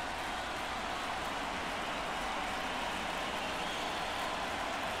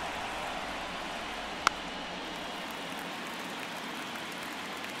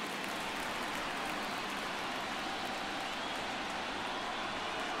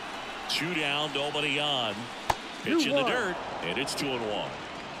 Two down, nobody on. Pitch in the dirt, and it's 2-1.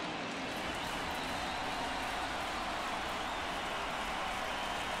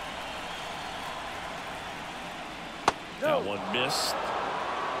 That one missed.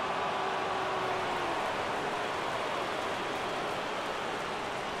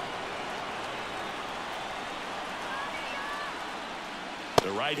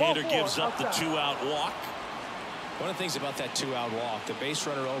 The right-hander gives up the 2-out walk. One of the things about that 2-out walk, the base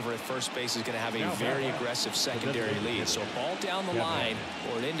runner over at first base is going to have a very aggressive secondary lead. So a ball down the line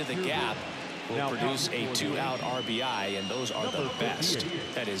or into the gap will produce a 2-out RBI, and those are the best.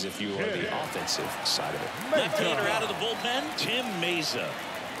 That is, if you are the offensive side of it. Left-hander out of the bullpen, Tim Meza.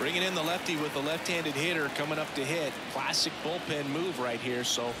 Bringing in the lefty with the left-handed hitter coming up to hit. Classic bullpen move right here,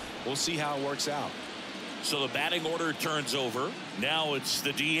 so we'll see how it works out. So the batting order turns over. Now it's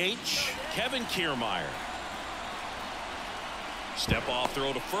the DH, Kevin Kiermaier. Step off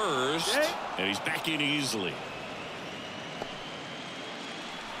throw to first, and he's back in easily.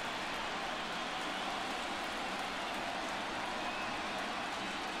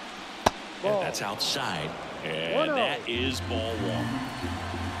 And that's outside, and that is ball 1.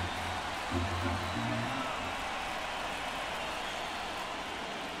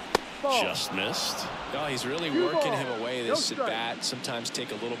 Just missed. No, he's really working him away this at bat. Sometimes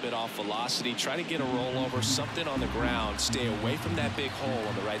take a little bit off velocity, try to get a rollover, something on the ground, stay away from that big hole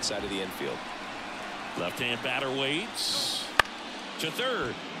on the right side of the infield. Left-hand batter waits to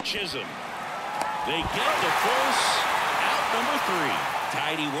third. Chisholm. They get the force out number 3.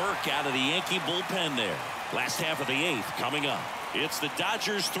 Tidy work out of the Yankee bullpen there. Last half of the 8th coming up. It's the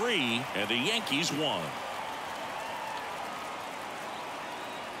Dodgers 3 and the Yankees 1.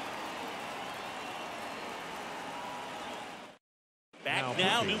 Back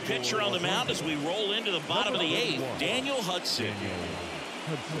now, new pitcher on the mound as we roll into the bottom of the 8th. Daniel Hudson.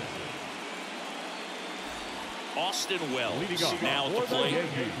 Austin Wells now at the plate.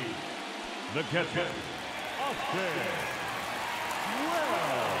 The catcher, Austin Wells.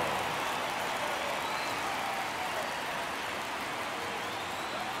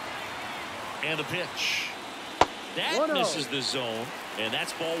 And the pitch. That misses the zone, and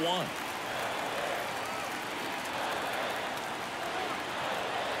that's ball 1.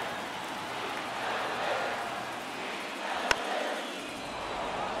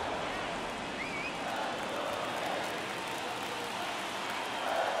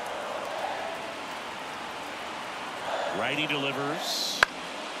 Righty delivers.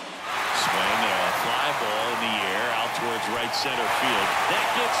 Swing, a fly ball in the air out towards right center field. That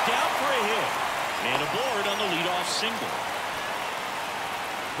gets down for a hit. And aboard on the leadoff single.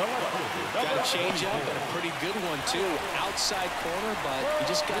 Got a change up and a pretty good one too. Outside corner, but he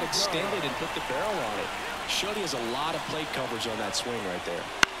just got extended and put the barrel on it. Showed he has a lot of plate coverage on that swing right there.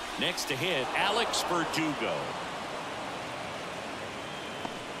 Next to hit, Alex Verdugo.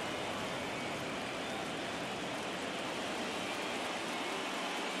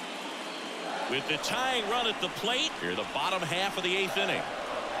 With the tying run at the plate, here the bottom half of the 8th inning.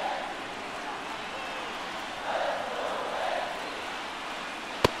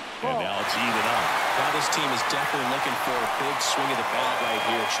 And now it's even up. Now this team is definitely looking for a big swing of the bat right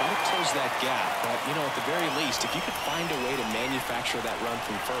here. Try to close that gap. But, you know, at the very least, if you could find a way to manufacture that run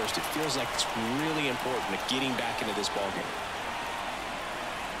from first, it feels like it's really important to getting back into this ballgame.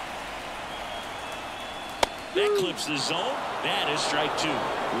 That clips the zone. That is strike 2.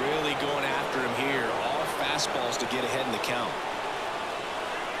 Really going after him here. All fastballs to get ahead in the count.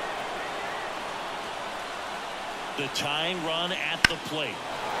 The tying run at the plate.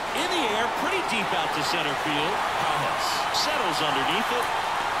 In the air, pretty deep out to center field. Thomas settles underneath it.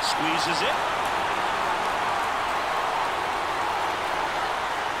 Squeezes it.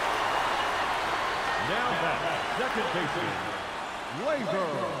 Now back, second baseman,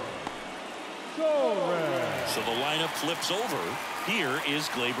 Gleyber Torres. So the lineup flips over. Here is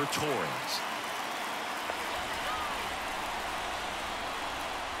Gleyber Torres.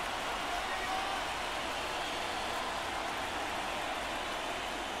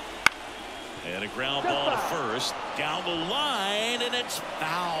 And a ground ball to first. Down the line, and it's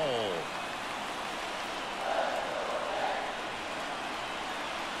foul.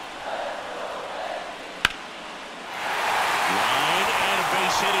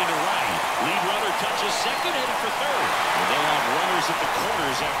 Hitting to right. Lead runner touches second, headed for third. And they'll have runners at the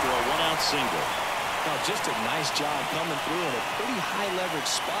corners after a one-out single. Now, just a nice job coming through in a pretty high leverage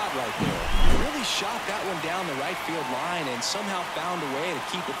spot right there. He really shot that one down the right field line and somehow found a way to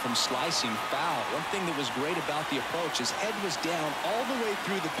keep it from slicing foul. One thing that was great about the approach, his head was down all the way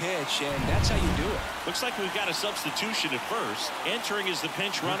through the pitch, and that's how you do it. Looks like we've got a substitution at first. Entering is the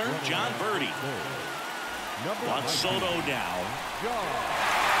pinch runner, John Birdie. Juan Soto now.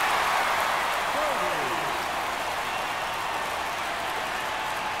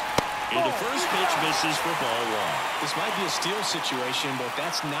 And the first pitch misses for ball one. This might be a steal situation, but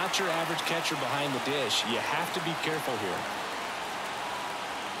that's not your average catcher behind the dish. You have to be careful here.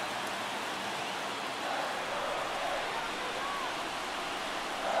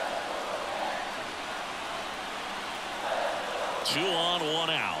 Two on, one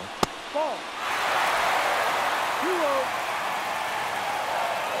out. Ball. 2-0.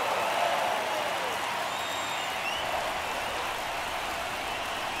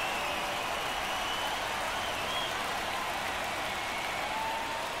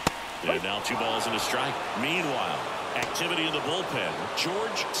 And now 2 balls and a strike. Meanwhile, activity in the bullpen.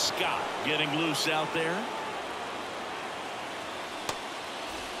 George Scott getting loose out there.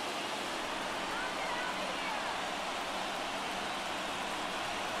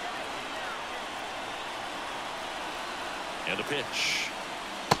 And a pitch.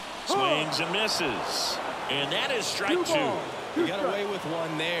 Swings and misses. And that is strike 2. He got away with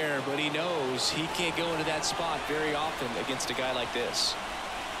one there, but he knows he can't go into that spot very often against a guy like this.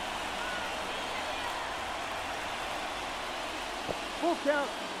 Full count.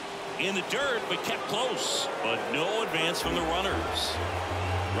 In the dirt, but kept close. But no advance from the runners.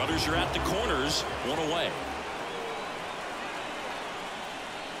 Runners are at the corners, one away.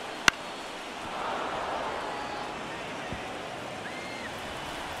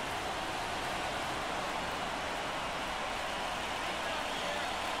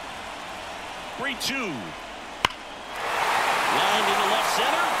 Three-two. Lined in the left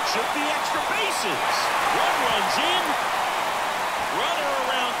center. Should be extra bases. One runs in. Runner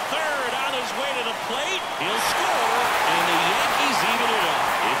around third on his way to the plate. He'll score, and the Yankees even it up.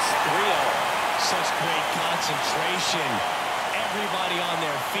 It's 3-0. Such great concentration. Everybody on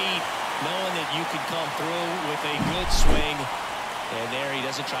their feet, knowing that you could come through with a good swing. And there he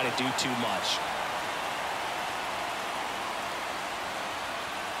doesn't try to do too much.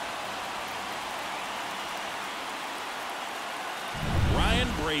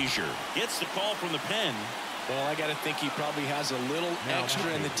 Brazier gets the call from the pen. Well, I got to think he probably has a little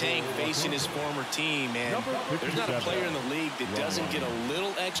extra in the tank facing his former team, and there's not a player in the league that doesn't get a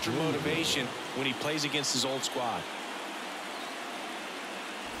little extra motivation when he plays against his old squad.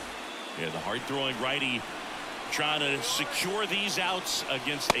 Yeah, the hard-throwing righty trying to secure these outs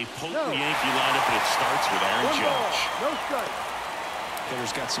against a potent Yankee lineup, and it starts with Aaron Judge. No strike.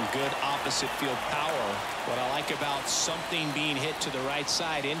 Hitter's got some good opposite field power. What I like about something being hit to the right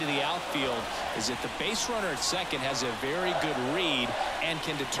side into the outfield is that the base runner at second has a very good read and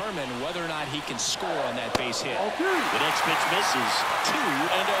can determine whether or not he can score on that base hit. The next pitch misses. 2-0.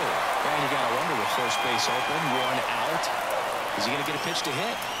 And you got to wonder with first base open, one out. Is he going to get a pitch to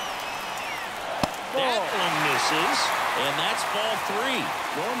hit? That one misses, and that's ball 3.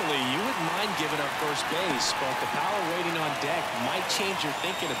 Normally, you wouldn't mind giving up first base, but the power waiting on deck might change your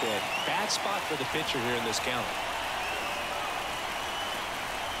thinking a bit. Bad spot for the pitcher here in this count.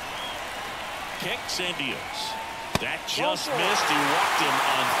 Kicks and deals. That just missed. He walked him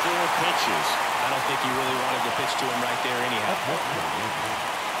on 4 pitches. I don't think he really wanted to pitch to him right there anyhow.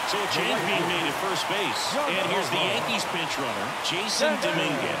 So a change being made at first base. And here's the Yankees pinch runner, Jason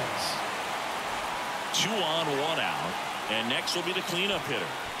Dominguez. 2 on, 1 out. And next will be the cleanup hitter,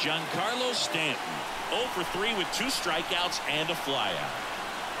 Giancarlo Stanton. 0 for 3 with 2 strikeouts and a flyout.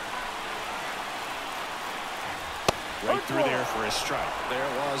 Right through there for a strike. There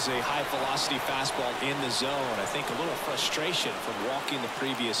was a high velocity fastball in the zone. I think a little frustration from walking the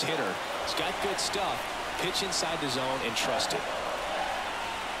previous hitter. He's got good stuff. Pitch inside the zone and trust it.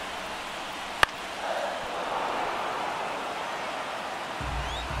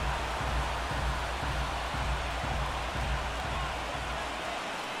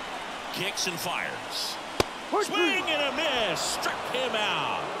 kicks and fires. Push Swing and a miss. Struck him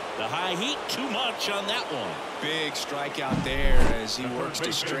out. The high heat, too much on that one. Big strikeout there as he works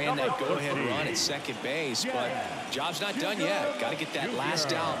to strand that go-ahead run at second base. But job's not done yet. Got to get that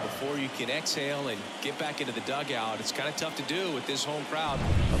last out before you can exhale and get back into the dugout. It's kind of tough to do with this home crowd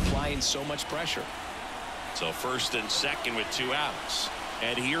applying so much pressure. So first and second with 2 outs.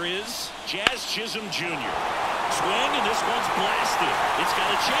 And here is Jazz Chisholm Jr. Swing, and this one's blasted. It's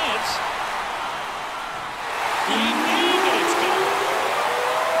got a chance. And it's gone.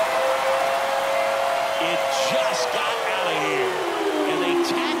 It just got out of here. And they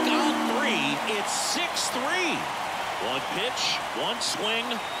tack on 3. It's 6-3. 1 pitch, 1 swing,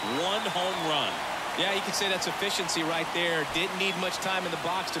 1 home run. Yeah, you could say that's efficiency right there. Didn't need much time in the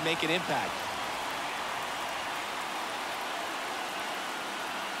box to make an impact.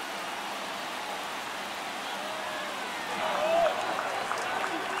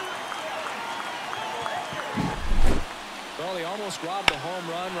 Well, he almost robbed the home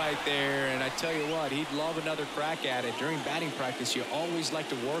run right there, and I tell you what, he'd love another crack at it. During batting practice, you always like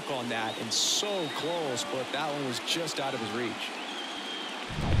to work on that, and so close, but that one was just out of his reach.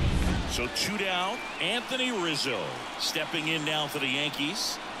 So 2 down. Anthony Rizzo stepping in now for the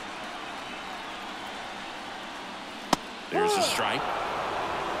Yankees. There's a strike.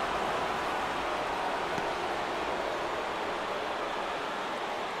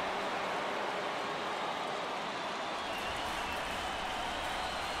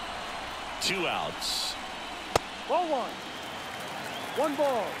 Two outs. Ball 1. 1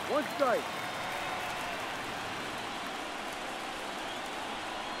 ball, 1 strike.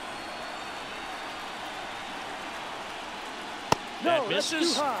 That No,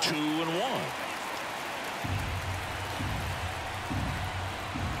 misses. that's too high. 2-1.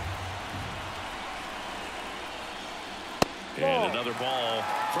 And another ball.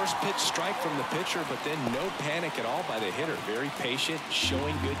 First pitch strike from the pitcher, but then no panic at all by the hitter. Very patient,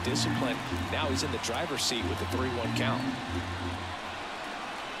 showing good discipline. Now he's in the driver's seat with the 3-1 count.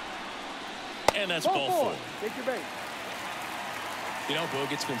 And that's ball 4. Take your base. You know,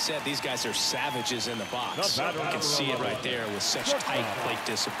 Boog, it's been said these guys are savages in the box. You can see it right there with such tight plate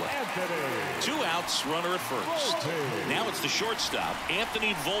discipline. 2 outs, runner at first. Now it's the shortstop,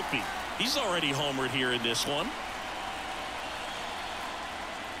 Anthony Volpe. He's already homered here in this one.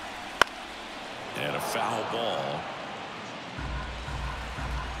 And a foul ball.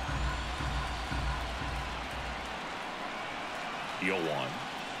 Yo one.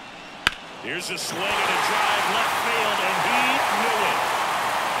 Here's a swing and a drive left field, and he knew it.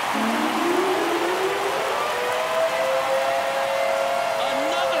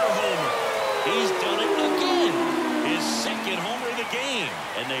 Another homer. He's done it again. His second homer of the game,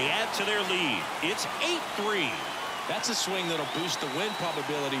 and they add to their lead. It's 8-3. That's a swing that'll boost the win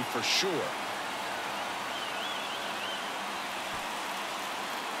probability for sure.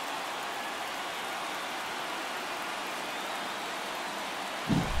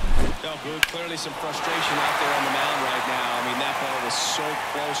 No, Boog, clearly some frustration out there on the mound right now. I mean, that ball was so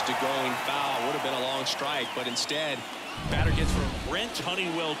close to going foul. Would have been a long strike, but instead, batter gets from Brent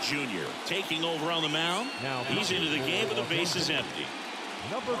Honeywell Jr. taking over on the mound. Now He's into the game with the bases empty.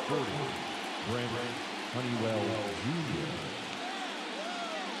 Number 40, Brent Honeywell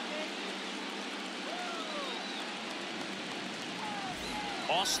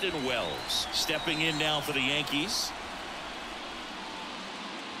Jr. Austin Wells stepping in now for the Yankees.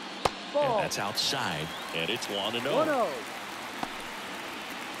 Ball. And that's outside, and it's 1-0. 1-0.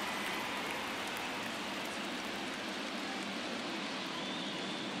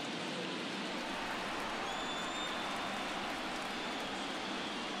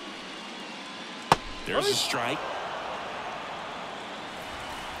 There's a strike.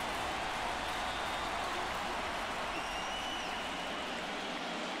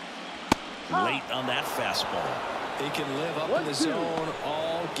 Late on that fastball. He can live up in the zone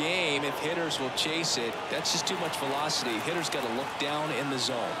all game if hitters will chase it. That's just too much velocity. Hitters got to look down in the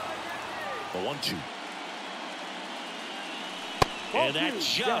zone. A 1-2. And that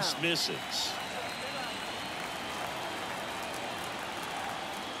just misses.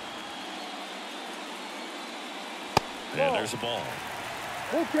 And there's a ball.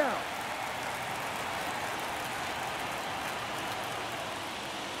 Full count.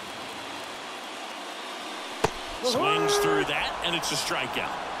 Swings through that, and it's a strikeout.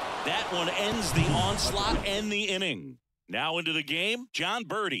 That one ends the onslaught and the inning. Now into the game, John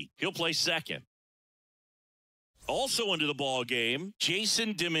Birdie. He'll play second. Also into the ball game,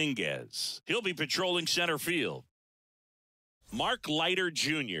 Jason Dominguez. He'll be patrolling center field. Mark Leiter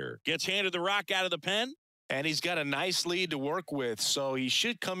Jr. gets handed the rock out of the pen, And he's got a nice lead to work with, so he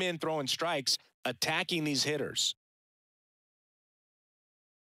should come in throwing strikes, attacking these hitters.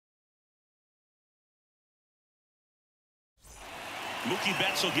 Mookie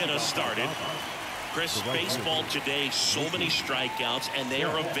Betts will get us started. Chris, baseball today, so many strikeouts, and they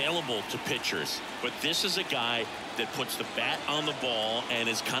are available to pitchers. But this is a guy that puts the bat on the ball and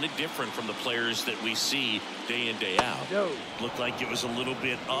is kind of different from the players that we see day in, day out. Looked like it was a little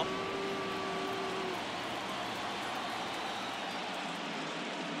bit up.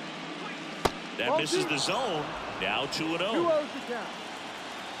 That misses the zone. Now 2-0.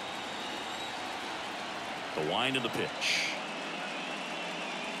 The wind of the pitch.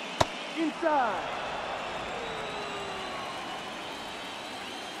 Inside.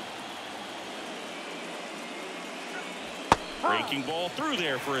 Breaking ball through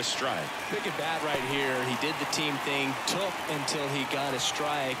there for a strike. Big at bat right here. He did the team thing, took until he got a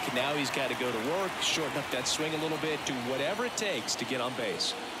strike. Now he's got to go to work, shorten up that swing a little bit, do whatever it takes to get on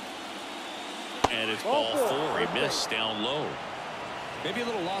base. And it's ball four. He missed down low. Maybe a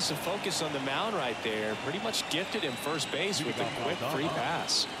little loss of focus on the mound right there. Pretty much gifted him first base with a quick free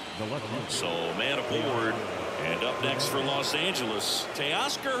pass. So man aboard. And up next for Los Angeles,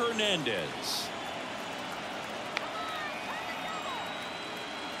 Teoscar Hernandez.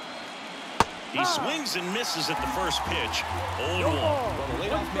 He swings and misses at the first pitch. 0-1. Well, the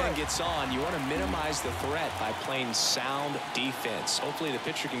leadoff man gets on. You want to minimize the threat by playing sound defense. Hopefully the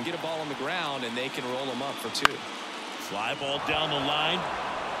pitcher can get a ball on the ground and they can roll him up for 2. Fly ball down the line.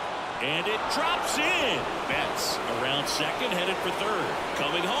 And it drops in. Betts around second, headed for third.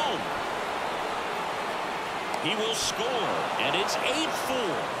 Coming home. He will score. And it's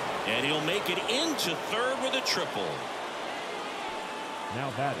 8-4. And he'll make it into third with a triple. Now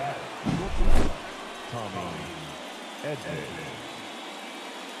that Tommy Edman.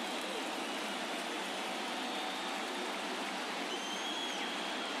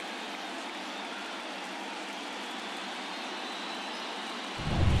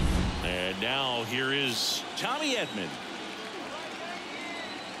 And now here is Tommy Edman.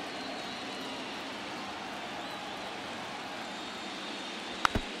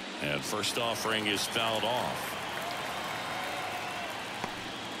 And first offering is fouled off.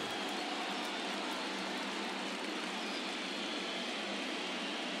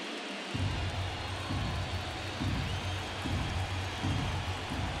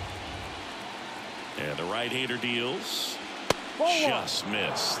 And the right-hander deals. Just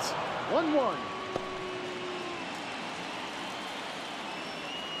missed. 1-1.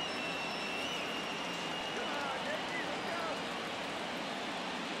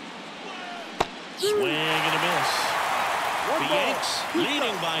 Swing and a miss. The Yanks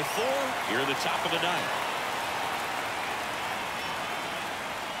leading by 4 here at the top of the 9th.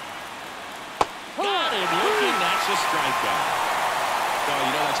 Got him looking. That's a strikeout. Well,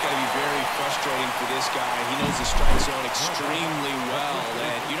 you know that's got to be very frustrating for this guy. He knows the strike zone extremely well.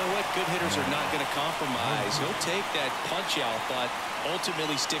 And you know what? Good hitters are not going to compromise. He'll take that punch out, but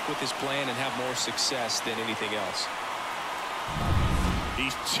ultimately stick with his plan and have more success than anything else.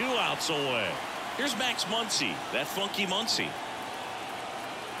 He's 2 outs away. Here's Max Muncy, that funky Muncy.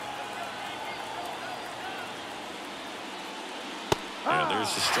 And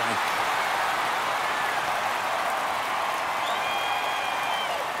there's the strike.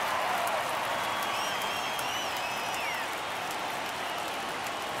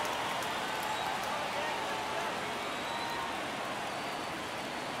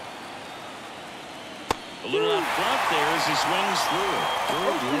 A little out front there as he swings through it.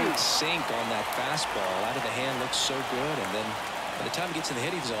 Good late sink on that fastball. Out of the hand looks so good, and then by the time he gets in the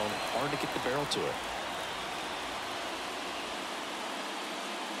hitting zone, hard to get the barrel to it.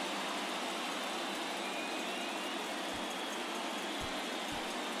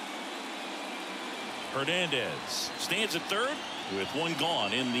 Hernandez stands at third with 1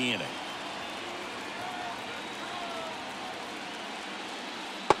 gone in the inning.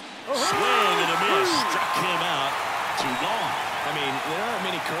 Swing and a miss. Struck him out. 2 gone. I mean, there aren't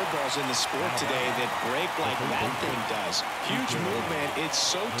many curveballs in the sport today that break like that thing does. Huge movement. It's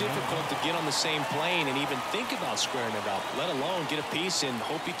so difficult to get on the same plane and even think about squaring it up, let alone get a piece and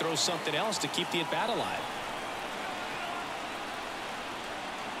hope he throws something else to keep the at-bat alive.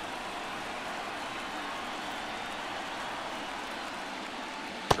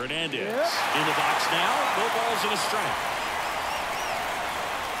 Hernandez in the box now. No balls and a strike.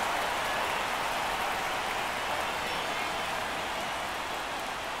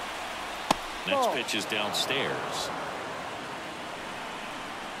 Next pitch is downstairs.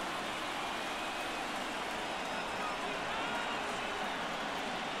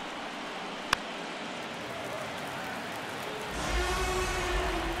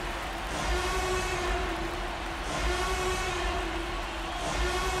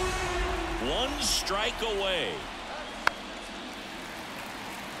 One strike away.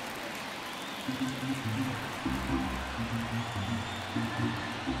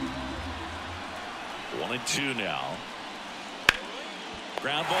 1-2 now.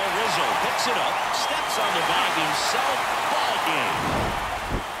 Ground ball. Rizzo picks it up, steps on the bag himself. Ball game.